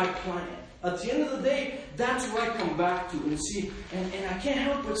this my plan. At the end of the day, that's what I come back to and see. And I can't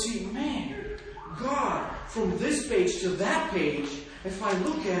help but see, man, God, from this page to that page, if I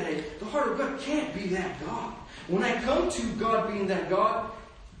look at it, the heart of God can't be that God. When I come to God being that God,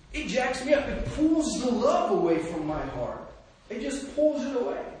 it jacks me up. It pulls the love away from my heart. It just pulls it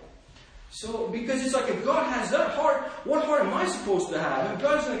away. So, because it's like, if God has that heart, what heart am I supposed to have? If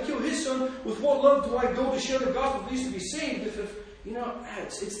God's going to kill His Son, with what love do I go to share the gospel for these to be saved?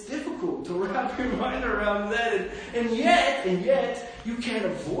 It's difficult to wrap your mind around that. And yet, you can't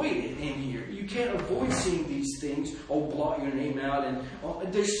avoid it in here. You can't avoid seeing these things. Blot your name out. And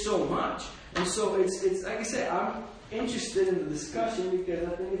there's so much. And so, it's like I said, I'm interested in the discussion because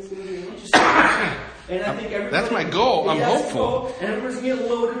I think it's going to be interesting. And I think everybody... That's my goal. I'm hopeful. And everyone's getting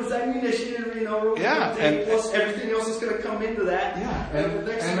loaded with ammunition, and plus everything else is going to come into that. Yeah.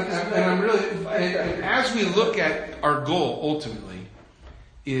 And I'm really... And as we look at our goal, ultimately,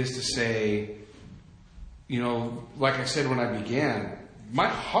 is to say, like I said when I began, my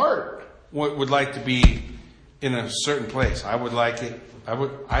heart would like to be in a certain place. I would like it...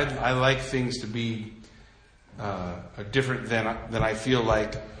 I like things to be different than I feel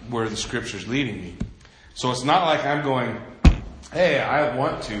like where the Scripture's leading me. So it's not like I'm going, hey, I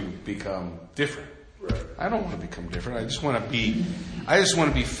want to become different. Right. I don't want to become different. I just want to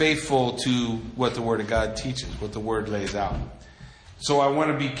be faithful to what the Word of God teaches, what the Word lays out. So I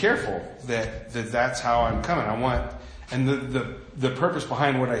want to be careful that that's how I'm coming. And the purpose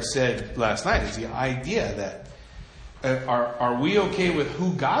behind what I said last night is the idea that are we okay with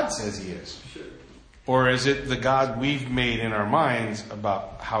who God says He is? Sure. Or is it the God we've made in our minds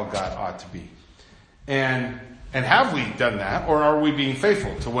about how God ought to be? And have we done that? Or are we being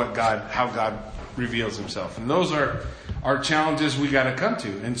faithful to how God reveals Himself? And those are challenges we got to come to.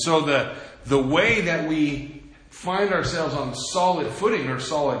 And so the way that we find ourselves on solid footing or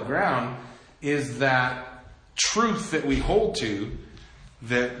solid ground is that truth that we hold to,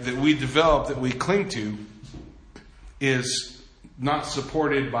 that we develop, that we cling to, is not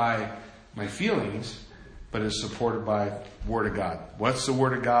supported by my feelings, but is supported by the Word of God. What's the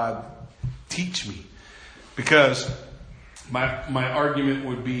Word of God teach me? Because my argument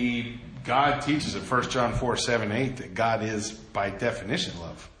would be God teaches it, 1 John 4:7-8, that God is by definition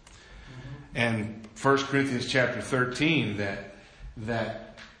love. And 1 Corinthians chapter 13,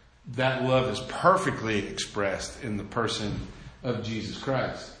 that love is perfectly expressed in the person of Jesus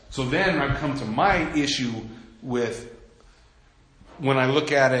Christ. So then I come to my issue with, when I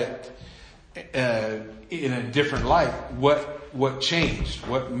look at it in a different light, what changed?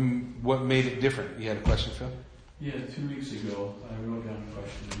 What made it different? You had a question, Phil? Yeah, 2 weeks ago, I wrote down a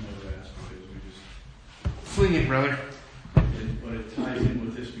question I never asked because we just... Fling it, brother. But it ties in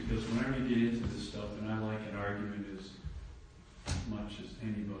with this because whenever you get into this stuff, and I like an argument as much as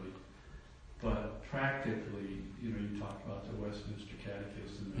anybody, but practically, you talk about the Westminster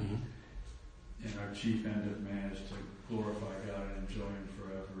Catechism, and our chief end of man is to glorify God and enjoy Him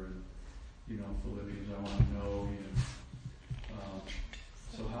forever, and Philippians, I want to know Him.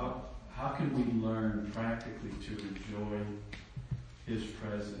 So how can we learn practically to enjoy His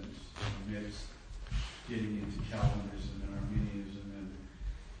presence amidst getting into Calvinism and Arminianism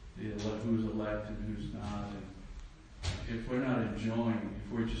and who's elect and who's not? And if we're not enjoying,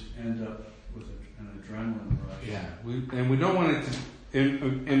 if we just end up with an adrenaline rush. Yeah, we don't want it to.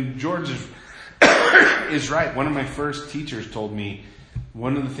 And George is right. One of my first teachers told me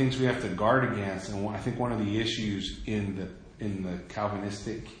one of the things we have to guard against, and I think one of the issues in the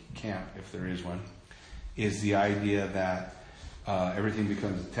Calvinistic camp, if there is one, is the idea that everything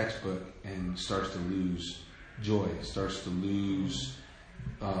becomes a textbook and starts to lose joy, starts to lose.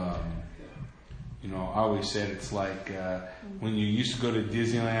 I always said it's like when you used to go to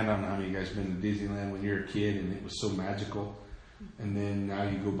Disneyland. I don't know how many of you guys have been to Disneyland when you were a kid and it was so magical. And then now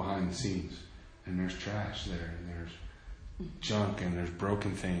you go behind the scenes and there's trash there and there's junk and there's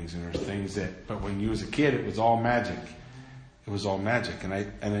broken things and there's things but when you was a kid, it was all magic. It was all magic.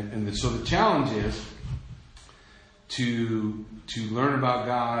 So the challenge is to learn about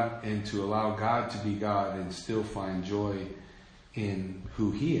God and to allow God to be God and still find joy in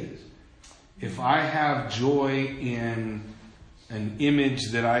who He is. If I have joy in an image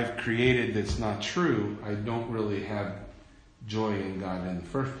that I've created that's not true, I don't really have joy in God in the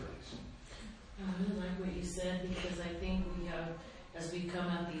first place. I really like what you said, because I think we have, as we come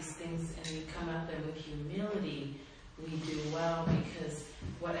at these things and we come at them with humility, we do well, because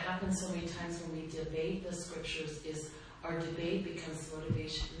what happens so many times when we debate the scriptures is our debate becomes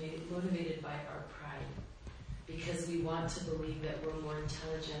motivated by our pride. Because we want to believe that we're more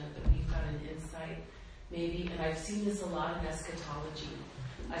intelligent, that we've got an insight, maybe. And I've seen this a lot in eschatology.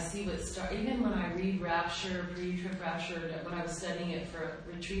 I see even when I read Rapture, pre-trib Rapture, when I was studying it for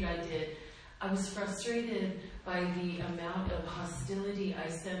a retreat I did, I was frustrated by the amount of hostility I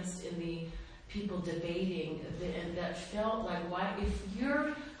sensed in the people debating, and that felt like, why, if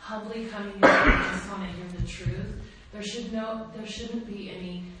you're humbly coming in and just want to hear the truth, there shouldn't be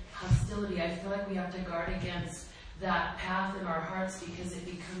any hostility. I feel like we have to guard against that path in our hearts, because it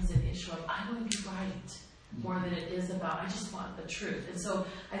becomes an issue of, I want to be right more than it is about, I just want the truth. And so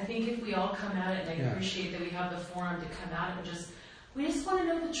I think if we all come at it, and I appreciate that we have the forum to come at it, we just want to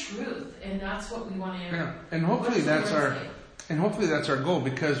know the truth, and that's what we want to. Yeah, and hopefully that's our goal,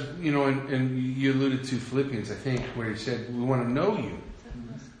 because and you alluded to Philippians, I think, where he said we want to know you,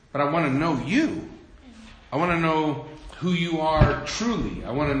 but I want to know you. I want to know who you are truly.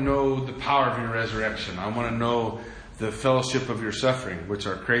 I want to know the power of your resurrection. I want to know the fellowship of your suffering, which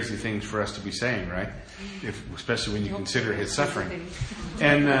are crazy things for us to be saying, right? Especially when you consider His suffering.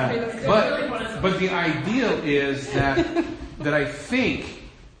 And but the ideal is that I think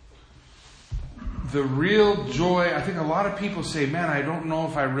the real joy. I think a lot of people say, "Man, I don't know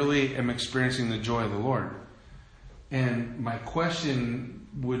if I really am experiencing the joy of the Lord." And my question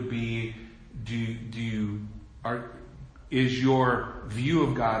would be, is your view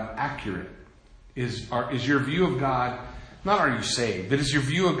of God accurate? Is your view of God, not are you saved, but is your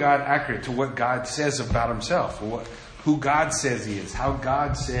view of God accurate to what God says about Himself, or who God says He is, how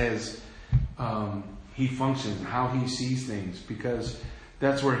God says He functions, and how He sees things? Because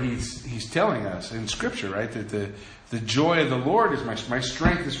that's where He's telling us in Scripture, right? That the joy of the Lord is my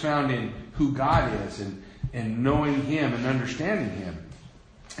strength is found in who God is and knowing Him and understanding Him.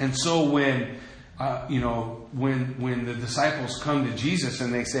 And so when the disciples come to Jesus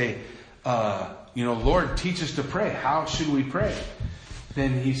and they say, Lord, teach us to pray. How should we pray?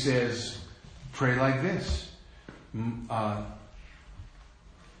 Then He says, pray like this.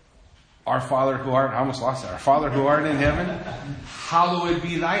 Our Father who art, I almost lost that. Our Father who art in heaven, hallowed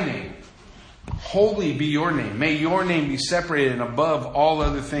be thy name. Holy be your name. May your name be separated and above all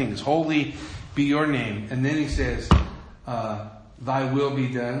other things. Holy be your name. And then he says, thy will be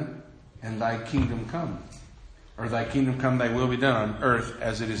done and thy kingdom come. Or thy kingdom come, thy will be done on earth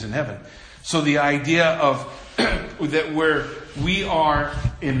as it is in heaven. So the idea of that where we are,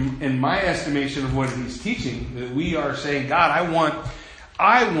 in my estimation of what he's teaching, that we are saying, God, I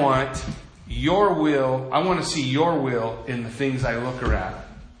want your will. I want to see your will in the things I look at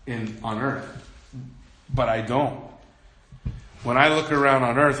on earth. But I don't. When I look around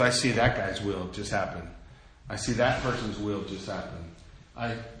on earth, I see that guy's will just happen. I see that person's will just happen.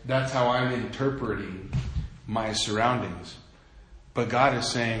 That's how I'm interpreting my surroundings. But God is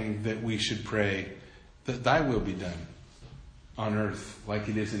saying that we should pray that thy will be done on earth like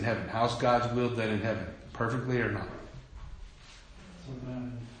it is in heaven. How's God's will done in heaven? Perfectly or not?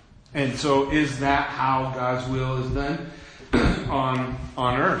 And so is that how God's will is done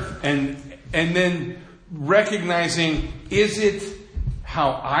on earth? And then recognizing, is it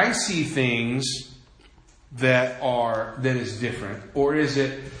how I see things that is different, or is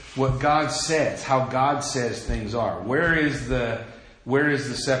it what God says, how God says things are? Where is the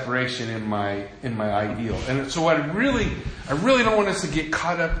separation in my ideal? And so I really don't want us to get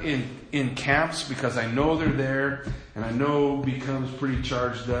caught up in camps, because I know they're there, and I know becomes pretty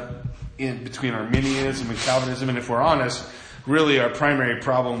charged up in between Arminianism and Calvinism. And if we're honest, really our primary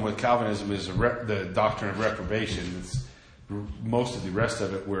problem with Calvinism is the doctrine of reprobation. Most of the rest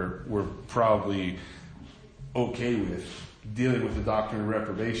of it we're probably okay with. Dealing with the doctrine of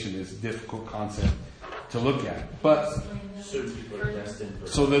reprobation is a difficult concept to look at. But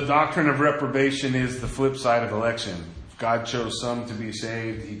so the doctrine of reprobation is the flip side of election. If God chose some to be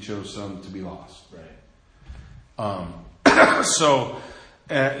saved, he chose some to be lost. Right.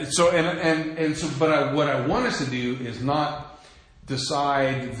 What I want us to do is not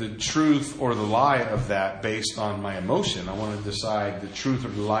decide the truth or the lie of that based on my emotion. I want to decide the truth or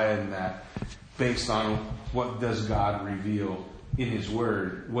the lie in that based on what does God reveal in His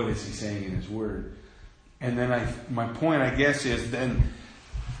Word. What is He saying in His Word? And then my point, I guess, is then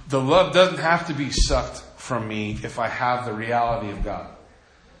the love doesn't have to be sucked from me if I have the reality of God.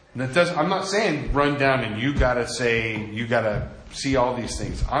 And I'm not saying run down and you got to see all these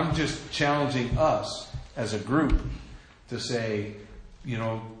things. I'm just challenging us as a group to say,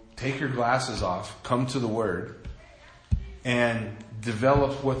 take your glasses off, come to the Word, and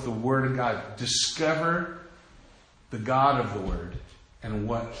develop what the Word of God, discover the God of the Word and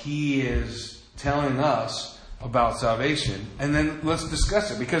what He is telling us about salvation, and then let's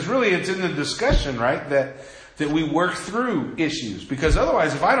discuss it. Because really it's in the discussion, right, that we work through issues. Because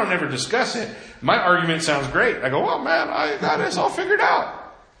otherwise, if I don't ever discuss it, my argument sounds great. I go, oh man, I got this all figured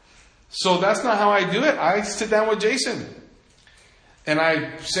out. So that's not how I do it. I sit down with Jason and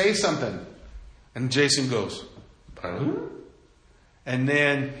I say something, and Jason goes, and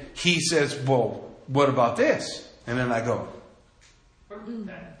then he says, well, what about this? And then I go,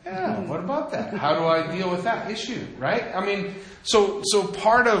 yeah, what about that? How do I deal with that issue? Right? I mean, so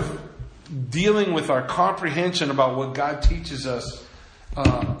part of dealing with our comprehension about what God teaches us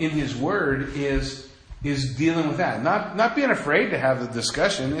in His Word is dealing with that. Not being afraid to have the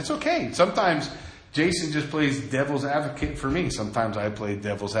discussion. It's okay. Sometimes Jason just plays devil's advocate for me. Sometimes I play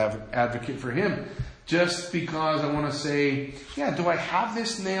devil's advocate for him. Just because I want to say, yeah, do I have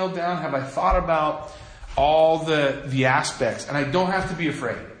this nailed down? Have I thought about all the aspects? And I don't have to be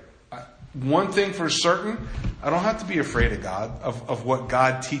afraid. One thing for certain, I don't have to be afraid of God, of what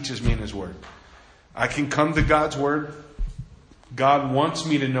God teaches me in His Word. I can come to God's Word. God wants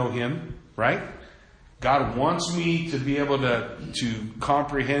me to know Him, right? God wants me to be able to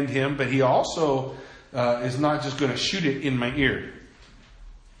comprehend Him, but He also is not just going to shoot it in my ear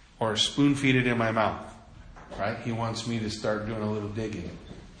or spoon feed it in my mouth, right? He wants me to start doing a little digging.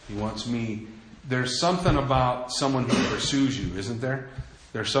 He wants me. There's something about someone who pursues you, isn't there?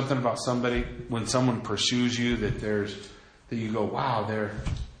 There's something about somebody when someone pursues you that you go, wow,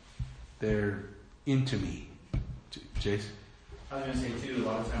 they're into me. Jason? I was going to say too, a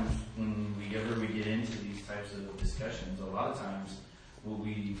lot of times whenever we get into these types of discussions, a lot of times what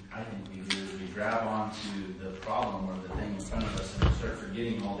I think we do is we grab onto the problem or the thing in front of us and we start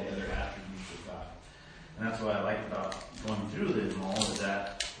forgetting all the other attributes of God. And that's what I like about going through them all, is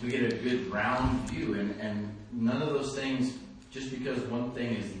that we get a good round view, and none of those things, just because one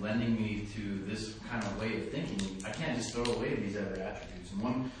thing is lending me to this kind of way of thinking, I can't just throw away these other attributes. And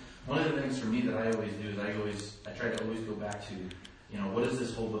one of the things for me that I always do is I try to always go back to, what is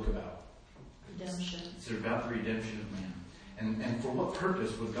this whole book about? Redemption. It's about the redemption of man. And for what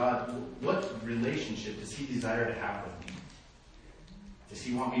purpose would God, what relationship does He desire to have with me? Does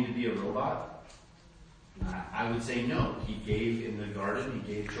He want me to be a robot? I would say no. He gave in the garden,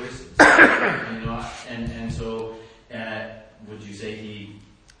 He gave choices. And so would you say He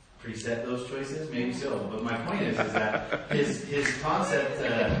preset those choices? Maybe so. But my point is that his concept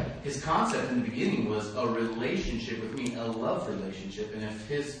in the beginning was a relationship with me, a love relationship. And if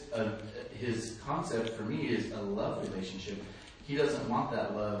his concept for me is a love relationship, He doesn't want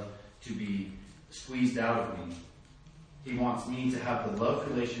that love to be squeezed out of me. He wants me to have the love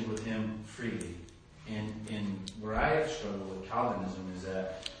relation with Him freely. And where I have struggled with Calvinism is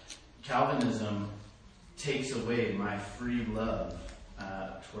that Calvinism takes away my free love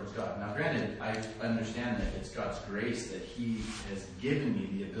towards God. Now granted, I understand that it's God's grace that He has given me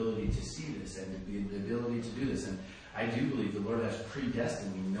the ability to see this and the ability to do this. And I do believe the Lord has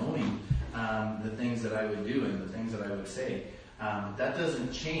predestined me, knowing the things that I would do and the things that I would say. That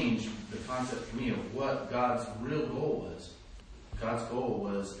doesn't change the concept for me of what God's real goal was. God's goal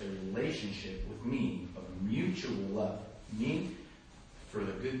was a relationship with me of mutual love. Me for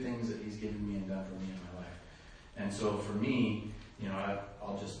the good things that He's given me and done for me in my life. And so for me,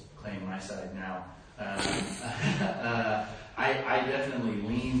 I'll just claim my side now. I definitely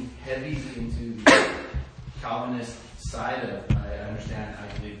lean heavy into the Calvinist side of, I understand, I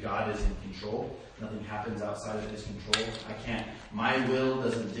believe God is in control. Nothing happens outside of His control. My will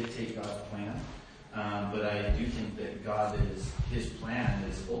doesn't dictate God's plan. But I do think that His plan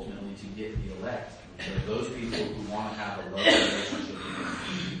is ultimately to get the elect. So those people who want to have a love relationship with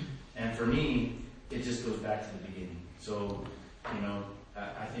Him. And for me, it just goes back to the beginning. So,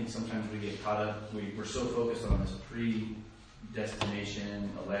 I think sometimes we get caught up, we're so focused on this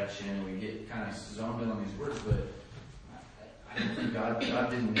predestination, election, we get kind of zoned in on these words, but I don't think God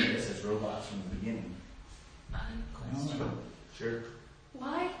didn't make us as robots from the beginning. I have a question. Sure.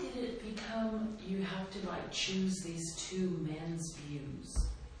 Why did it become you have to choose these two men's views?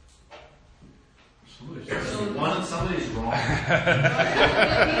 Somebody's wrong.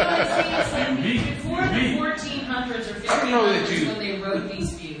 Before the 1400s or 1500s when they wrote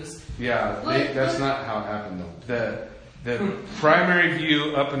these views. Yeah, that's not how it happened though. The primary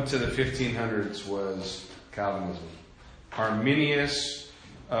view up until the 1500s was Calvinism. Arminius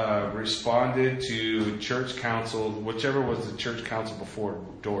responded to church council, whichever was the church council before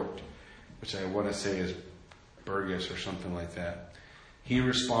Dort, which I want to say is Burgess or something like that. He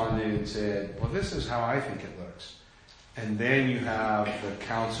responded and said, well, this is how I think it looks. And then you have the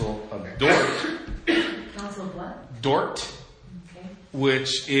Council of Dort. Council of what? Dort. Okay.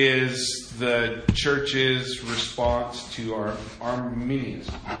 Which is the church's response to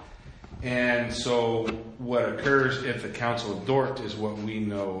Arminianism. And so what occurs at the Council of Dort is what we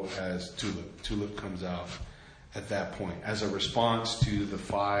know as Tulip. Tulip comes out at that point as a response to the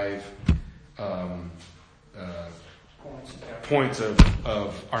 5 points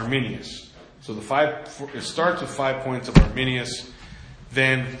of Arminius. So it starts with 5 points of Arminius.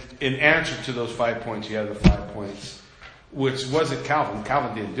 Then in answer to those 5 points, you have the 5 points, which wasn't Calvin.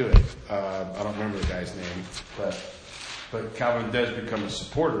 Calvin didn't do it. I don't remember the guy's name, but Calvin does become a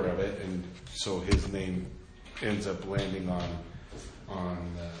supporter of it, and so his name ends up landing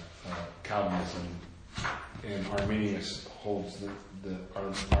on Calvinism, and Arminius holds the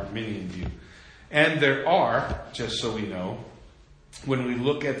Arminian view. And there are, just so we know, when we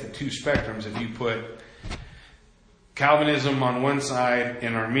look at the two spectrums, if you put Calvinism on one side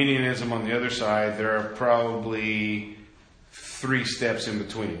and Arminianism on the other side, there are probably 3 steps in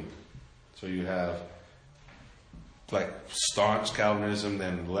between. So you have staunch Calvinism,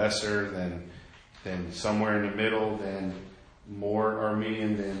 then lesser, then somewhere in the middle, then more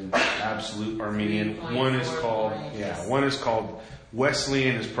Arminian, then absolute Arminian. One is called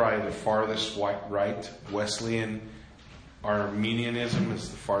Wesleyan, is probably the farthest right. Wesleyan Arminianism is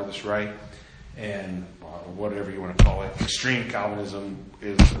the farthest right, and whatever you want to call it, extreme Calvinism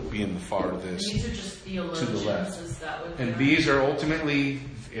is being the farthest These are just theologians, to the left. Is that what And these are ultimately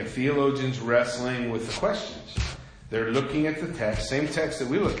theologians wrestling with the questions. They're looking at the text, same text that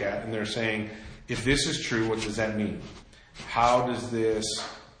we look at, and they're saying, if this is true, what does that mean? How does this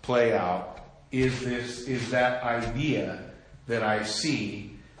play out? Is that idea that I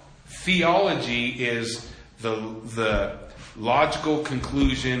see? Theology is the logical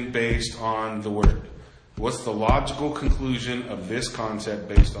conclusion based on the Word. What's the logical conclusion of this concept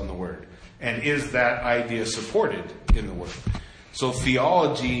based on the Word? And is that idea supported in the Word? So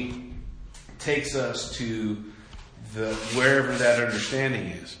theology takes us to wherever that understanding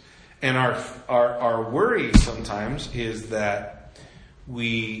is. And our worry sometimes is that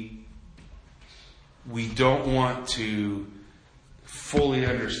we we don't want to fully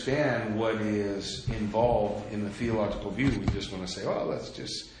understand what is involved in the theological view. We just want to say, well, let's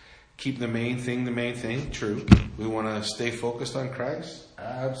just keep the main thing. True. We want to stay focused on Christ.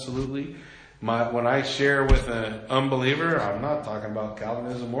 Absolutely. When I share with an unbeliever, I'm not talking about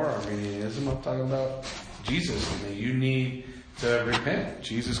Calvinism or Arminianism. I'm talking about Jesus and that you need to repent.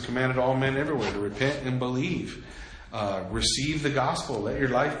 Jesus commanded all men everywhere to repent and believe. Receive the gospel. Let your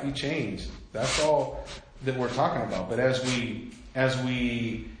life be changed. That's all that we're talking about. But as we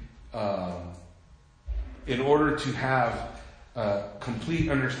in order to have a complete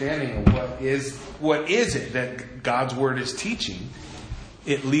understanding of what is it that God's Word is teaching,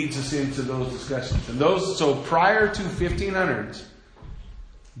 it leads us into those discussions. And so prior to 1500s,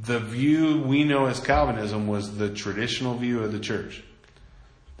 the view we know as Calvinism was the traditional view of the church.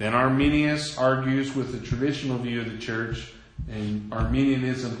 Then Arminius argues with the traditional view of the church, and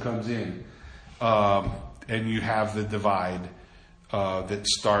Arminianism comes in. And you have the divide that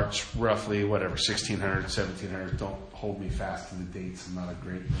starts roughly, 1600, 1700. Don't hold me fast to the dates. I'm not a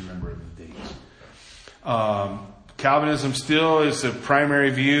great remember of the dates. Calvinism still is the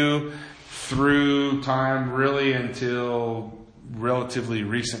primary view through time, really until relatively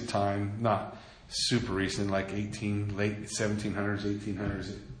recent time. Not super recent, like late 1700s,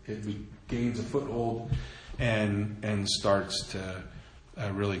 1800s. It gains a foothold and starts to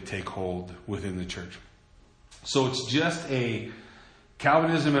really take hold within the church. So it's just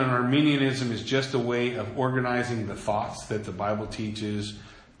Calvinism and Arminianism is just a way of organizing the thoughts that the Bible teaches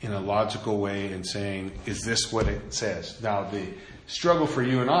in a logical way and saying, is this what it says? Now, the struggle for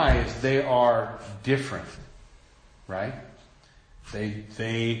you and I is they are different, right?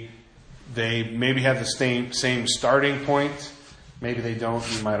 They maybe have the same starting point. Maybe they don't.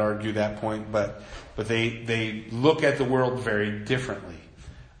 You might argue that point, but they look at the world very differently.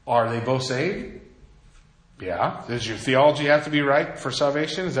 Are they both saved? Yeah. Does your theology have to be right for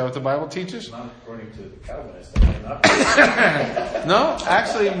salvation? Is that what the Bible teaches? Not according to the Calvinists. No,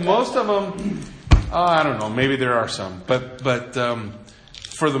 actually, most of them. I don't know. Maybe there are some, but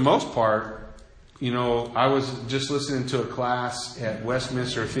for the most part, I was just listening to a class at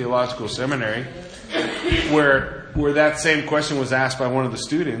Westminster Theological Seminary where that same question was asked by one of the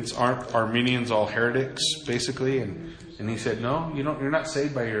students. Aren't Arminians all heretics, basically? And he said, no, you're not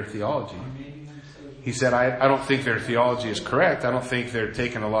saved by your theology. He said, I don't think their theology is correct. I don't think they're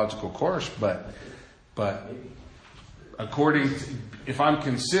taking a logical course, but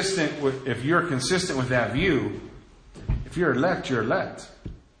if you're consistent with that view, if you're elect, you're elect.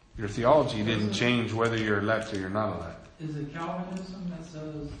 Your theology didn't change whether you're elect or you're not elect. Is it Calvinism that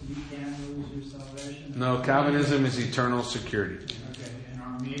says you can lose your salvation? No, Calvinism is eternal security. Okay, and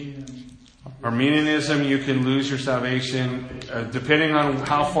Arminianism, you can lose your salvation. Depending on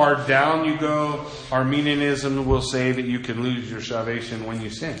how far down you go, Arminianism will say that you can lose your salvation when you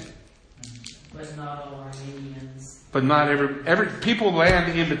sin. But not all Armenians. But not every people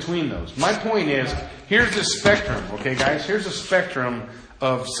land in between those. My point is, here's the spectrum, okay guys? Here's a spectrum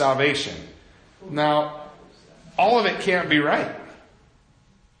of salvation. Now, all of it can't be right.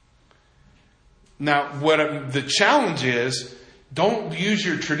 Now, the challenge is, don't use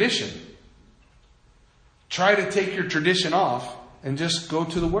your tradition. Try to take your tradition off and just go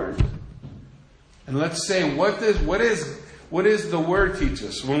to the Word. And let's say, what does the Word teach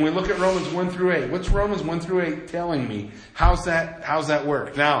us? When we look at Romans 1 through 8, what's Romans 1 through 8 telling me? How's that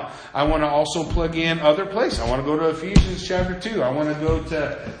work? Now, I want to also plug in other places. I want to go to Ephesians chapter 2. I want to go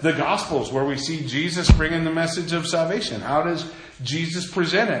to the Gospels where we see Jesus bringing the message of salvation. How does Jesus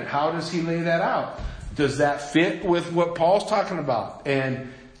present it? How does He lay that out? Does that fit with what Paul's talking about?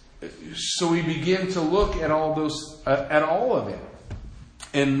 And so we begin to look at all of it.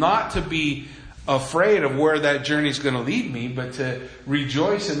 And not to be afraid of where that journey is going to lead me, but to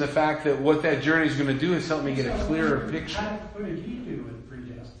rejoice in the fact that what that journey is going to do is help me get a clearer picture. What did he do with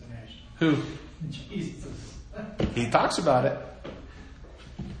predestination? Who? Jesus. He talks about it.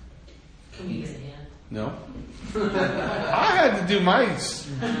 Can we get a hand? No. I had to do my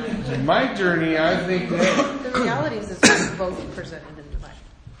journey. I think The realities is that both presented in the Bible.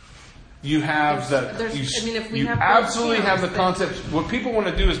 you have if we you have both absolutely have the camps, concept. What people want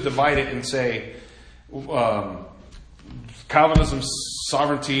to do is divide it and say Calvinism's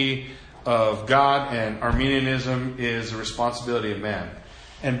sovereignty of God and Arminianism is a responsibility of man.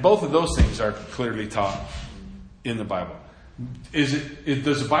 And both of those things are clearly taught in the Bible. Does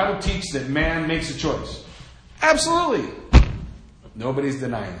the Bible teach that man makes a choice? Absolutely. Nobody's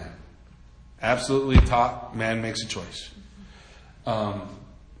denying that. Absolutely taught man makes a choice.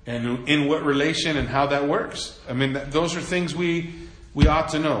 And in what relation and how that works. I mean, those are things we we ought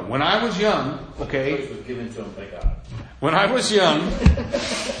to know. When I was young, okay. Which was given to him by God. When I was young,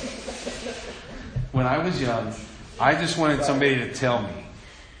 I just wanted somebody to tell me.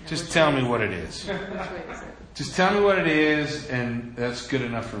 Just tell me what it is. Just tell me what it is, and that's good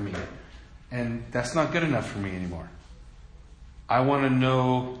enough for me. And that's not good enough for me anymore. I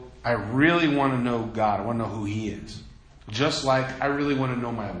really want to know God. I want to know who He is. Just like I really want to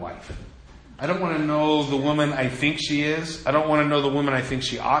know my wife. I don't want to know the woman I think she is. I don't want to know the woman I think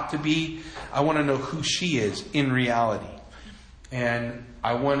she ought to be. I want to know who she is in reality. And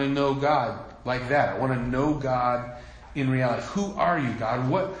I want to know God like that. I want to know God in reality. Who are you, God?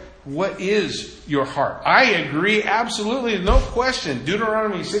 What is your heart? I agree, absolutely, no question.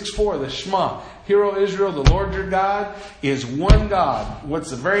 Deuteronomy 6:4, the Shema. Hear, O Israel, the Lord your God is one God. What's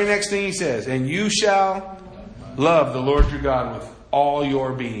the very next thing He says? And you shall love the Lord your God with all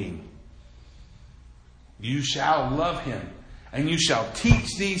your being. You shall love Him. And you shall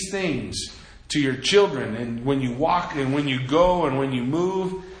teach these things to your children. And when you walk and when you go and when you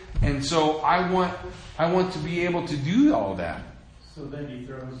move. And so I want to be able to do all that. So then he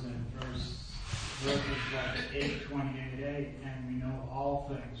throws in verses like 8:28, and we know all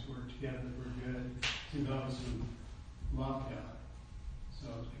things work together for good to those who love God. So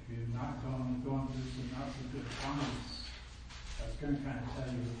if you're not going through some not so good times, that's going to kind of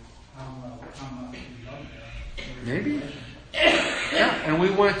tell you how much you love God. Maybe. Yeah, and we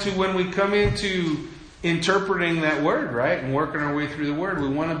want to, when we come into interpreting that word, right, and working our way through the word, we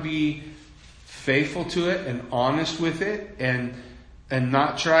want to be faithful to it and honest with it, and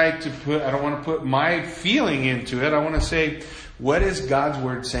not try to I don't want to put my feeling into it. I want to say, what is God's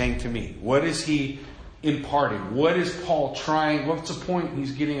word saying to me? What is He imparting? What is Paul trying? What's the point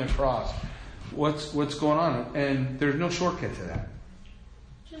he's getting across? What's going on? And there's no shortcut to that.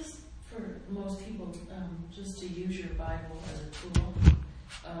 Just for most people, just to use your Bible as a tool.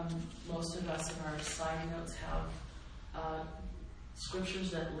 Most of us in our side notes have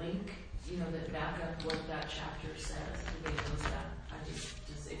scriptures that link, that back up what that chapter says. Everybody knows that.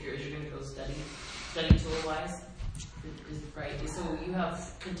 If you're going to go study tool-wise, right? So you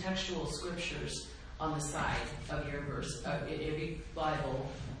have contextual scriptures on the side of your verse. In every Bible,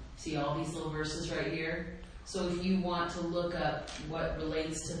 see all these little verses right here? So if you want to look up what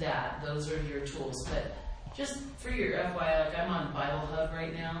relates to that, those are your tools. But just for your FYI, like I'm on Bible Hub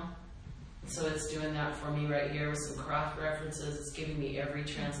right now. So it's doing that for me right here with some cross references. It's giving me every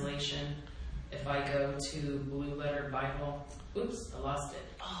translation. If I go to Blue Letter Bible, oops, I lost it.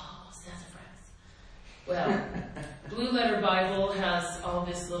 Oh, sassafras. Well, Blue Letter Bible has all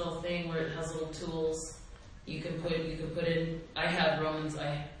this little thing where it has little tools. You can put in. I have Romans.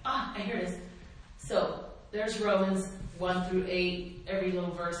 Here it is. So there's Romans 1-8. Every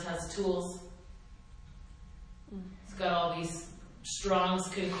little verse has tools. It's got all these Strong's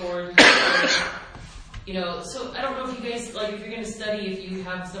Concordance. So I don't know if you guys, if you're going to study, if you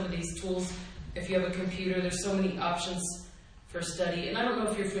have some of these tools, if you have a computer, there's so many options for study. And I don't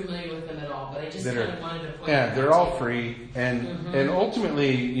know if you're familiar with them at all, but I just kind of wanted to point out. Yeah, they're all free. And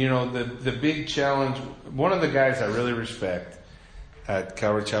ultimately, the big challenge, one of the guys I really respect at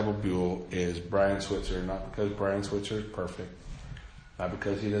Calvary Chapel Buell is Brian Switzer. Not because Brian Switzer is perfect, not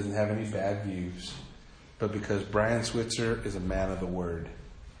because he doesn't have any bad views, but because Brian Switzer is a man of the Word.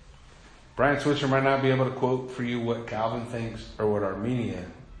 Brian Switzer might not be able to quote for you what Calvin thinks or what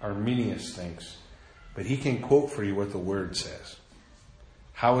Arminius thinks, but he can quote for you what the Word says.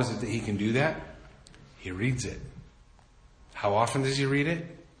 How is it that he can do that? He reads it. How often does he read it?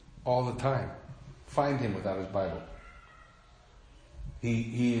 All the time. Find him without his Bible.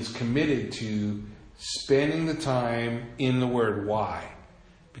 He is committed to spending the time in the Word. Why?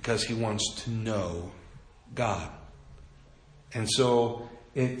 Because he wants to know God. And so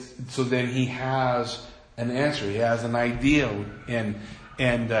then he has an answer. He has an idea. And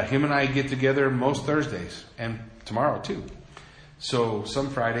him and I get together most Thursdays and tomorrow too. So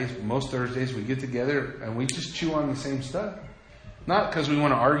some Fridays, most Thursdays, we get together and we just chew on the same stuff. Not because we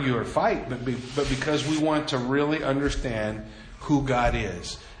want to argue or fight, but because we want to really understand who God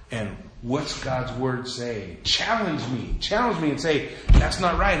is and what's God's Word say. Challenge me and say, that's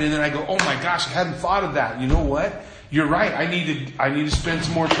not right. And then I go, oh my gosh, I hadn't thought of that. You know what? You're right. I need to spend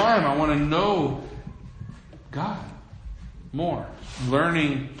some more time. I want to know God more.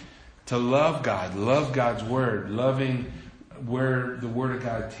 Learning to love God, love God's Word, loving where the Word of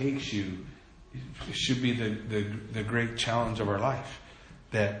God takes you should be the great challenge of our life.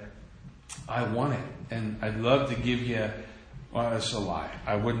 That I want it. And I'd love to give you, it's a lie.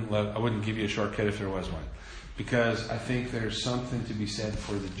 I wouldn't give you a shortcut if there was one. Because I think there's something to be said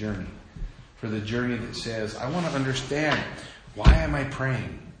for the journey. For the journey that says, I want to understand Why am I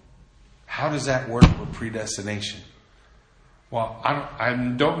praying? How does that work with predestination? Well, I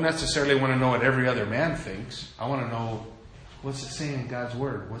don't necessarily want to know what every other man thinks. I want to know, what's it saying in God's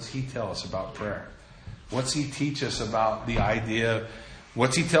Word? What's He tell us about prayer? What's He teach us about the idea?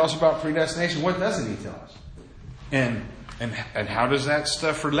 What's He tell us about predestination? What doesn't He tell us? And how does that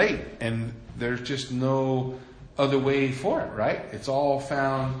stuff relate? And there's just no other way for it, right? It's all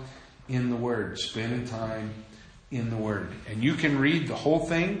found in the Word. Spending time in the Word. And you can read the whole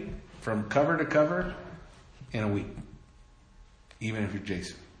thing from cover to cover in a week. Even if you're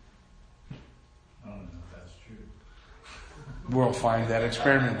Jason. I don't know if that's true. We'll find that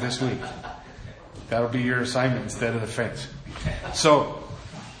experiment this week. That'll be your assignment instead of the fence. So,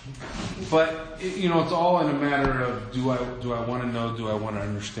 but it's all in a matter of do I want to know? Do I want to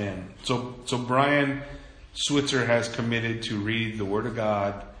understand? So Brian Switzer has committed to read the Word of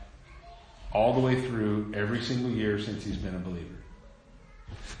God all the way through every single year since he's been a believer.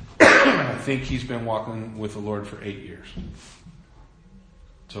 I think he's been walking with the Lord for 8 years.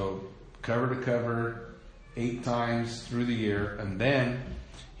 So cover to cover, 8 times through the year, and then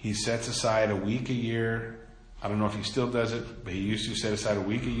he sets aside a week a year. I don't know if he still does it, but he used to set aside a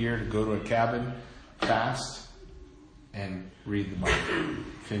week a year to go to a cabin, fast, and read the Bible.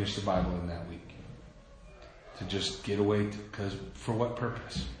 Finish the Bible in that week. To just get away, because for what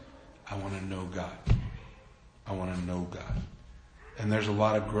purpose? I want to know God. I want to know God. And there's a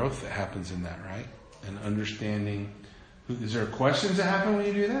lot of growth that happens in that, right? And understanding. Is there questions that happen when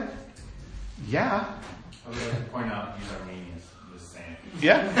you do that? Yeah. I would like to point out he's Armenians. Just saying.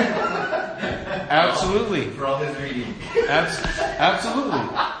 Yeah. Absolutely. For all his reading.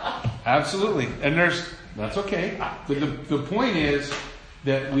 Absolutely. And that's okay. But the point is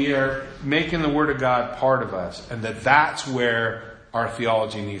that we are making the Word of God part of us, and that's where our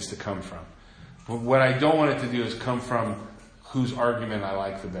theology needs to come from. But what I don't want it to do is come from whose argument I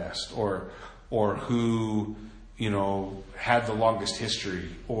like the best, or who had the longest history,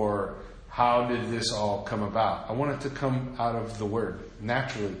 or how did this all come about. I want it to come out of the Word,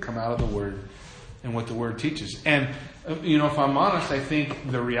 naturally come out of the Word and what the Word teaches. And, if I'm honest, I think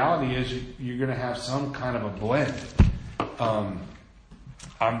the reality is you're going to have some kind of a blend.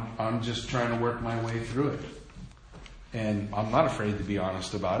 I'm just trying to work my way through it. And I'm not afraid to be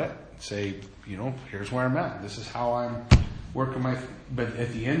honest about it. Say, here's where I'm at. This is how I'm working but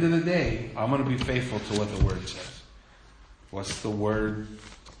at the end of the day, I'm going to be faithful to what the Word says. What's the Word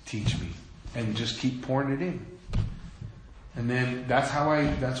teach me? And just keep pouring it in. And then that's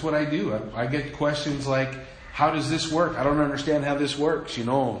what I do. I get questions like, how does this work? I don't understand how this works.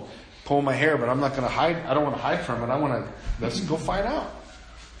 Pull my hair, but I'm not going to hide. I don't want to hide from it. Let's go find out.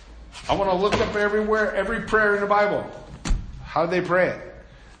 I want to look up every prayer in the Bible. How do they pray it?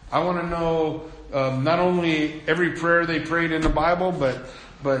 I want to know not only every prayer they prayed in the Bible, but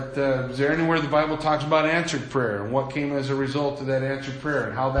is there anywhere the Bible talks about answered prayer and what came as a result of that answered prayer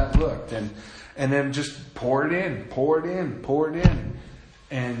and how that looked, and then just pour it in,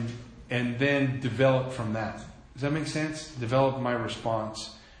 and then develop from that. Does that make sense? Develop my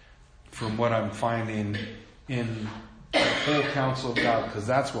response from what I'm finding in the whole counsel of God, because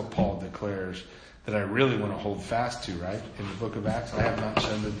that's what Paul declares that I really want to hold fast to, right? In the book of Acts, I have not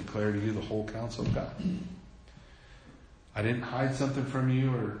shunned to declare to you the whole counsel of God. I didn't hide something from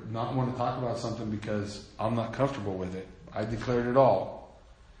you or not want to talk about something because I'm not comfortable with it. I declared it all.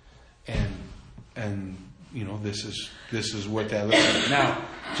 And this is what that looks like. Now,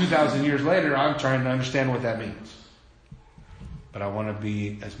 2,000 years later, I'm trying to understand what that means. But I want to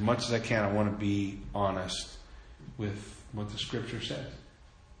be, as much as I can, I want to be honest with what the Scripture says.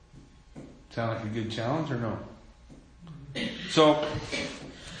 Sound like a good challenge or no? So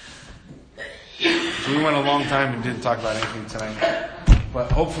we went a long time and didn't talk about anything tonight.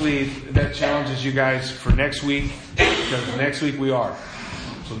 But hopefully that challenges you guys for next week, because next week we are.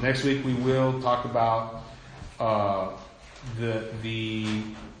 So next week we will talk about the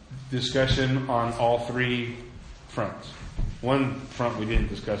discussion on all 3 fronts. One front we didn't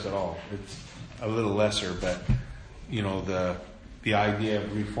discuss at all. It's a little lesser, but the idea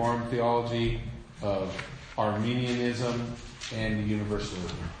of Reformed theology, of Arminianism, and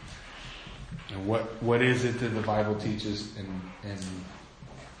universalism. And what is it that the Bible teaches, and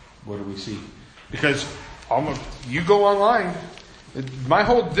what do we see? Because you go online.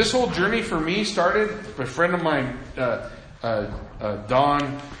 This whole journey for me started. A friend of mine,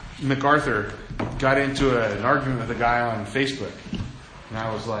 Don MacArthur, got into an argument with a guy on Facebook, and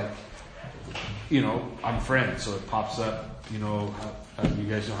I was like, I'm friends, so it pops up. You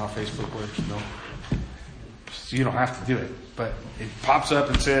guys know how Facebook works? No, so you don't have to do it, but it pops up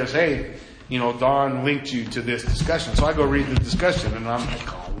and says, "Hey, Don linked you to this discussion. So I go read the discussion and I'm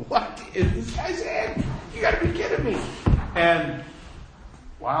like, oh, what is this guy saying? You gotta be kidding me. And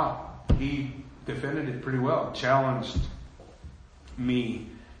wow, he defended it pretty well, challenged me.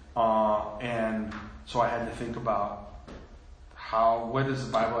 And so I had to think about what does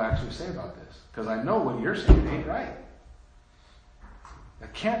the Bible actually say about this? Because I know what you're saying ain't right.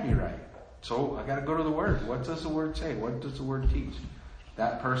 That can't be right. So I got to go to the Word. What does the Word say? What does the Word teach?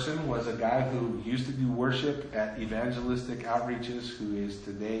 That person was a guy who used to do worship at evangelistic outreaches, who is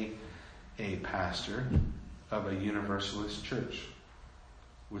today a pastor of a Universalist church,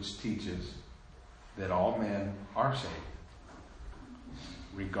 which teaches that all men are saved,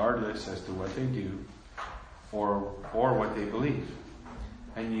 regardless as to what they do or what they believe.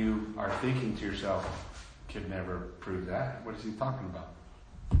 And you are thinking to yourself, could never prove that. What is he talking about?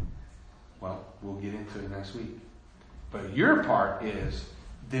 Well, we'll get into it next week. But your part is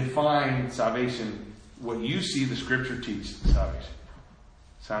define salvation, what you see the Scripture teach salvation.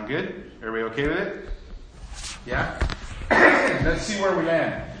 Sound good? Everybody okay with it? Yeah? Let's see where we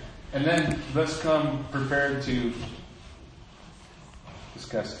land. And then let's come prepared to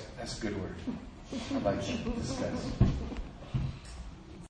discuss it. That's a good word. I like that. Discuss.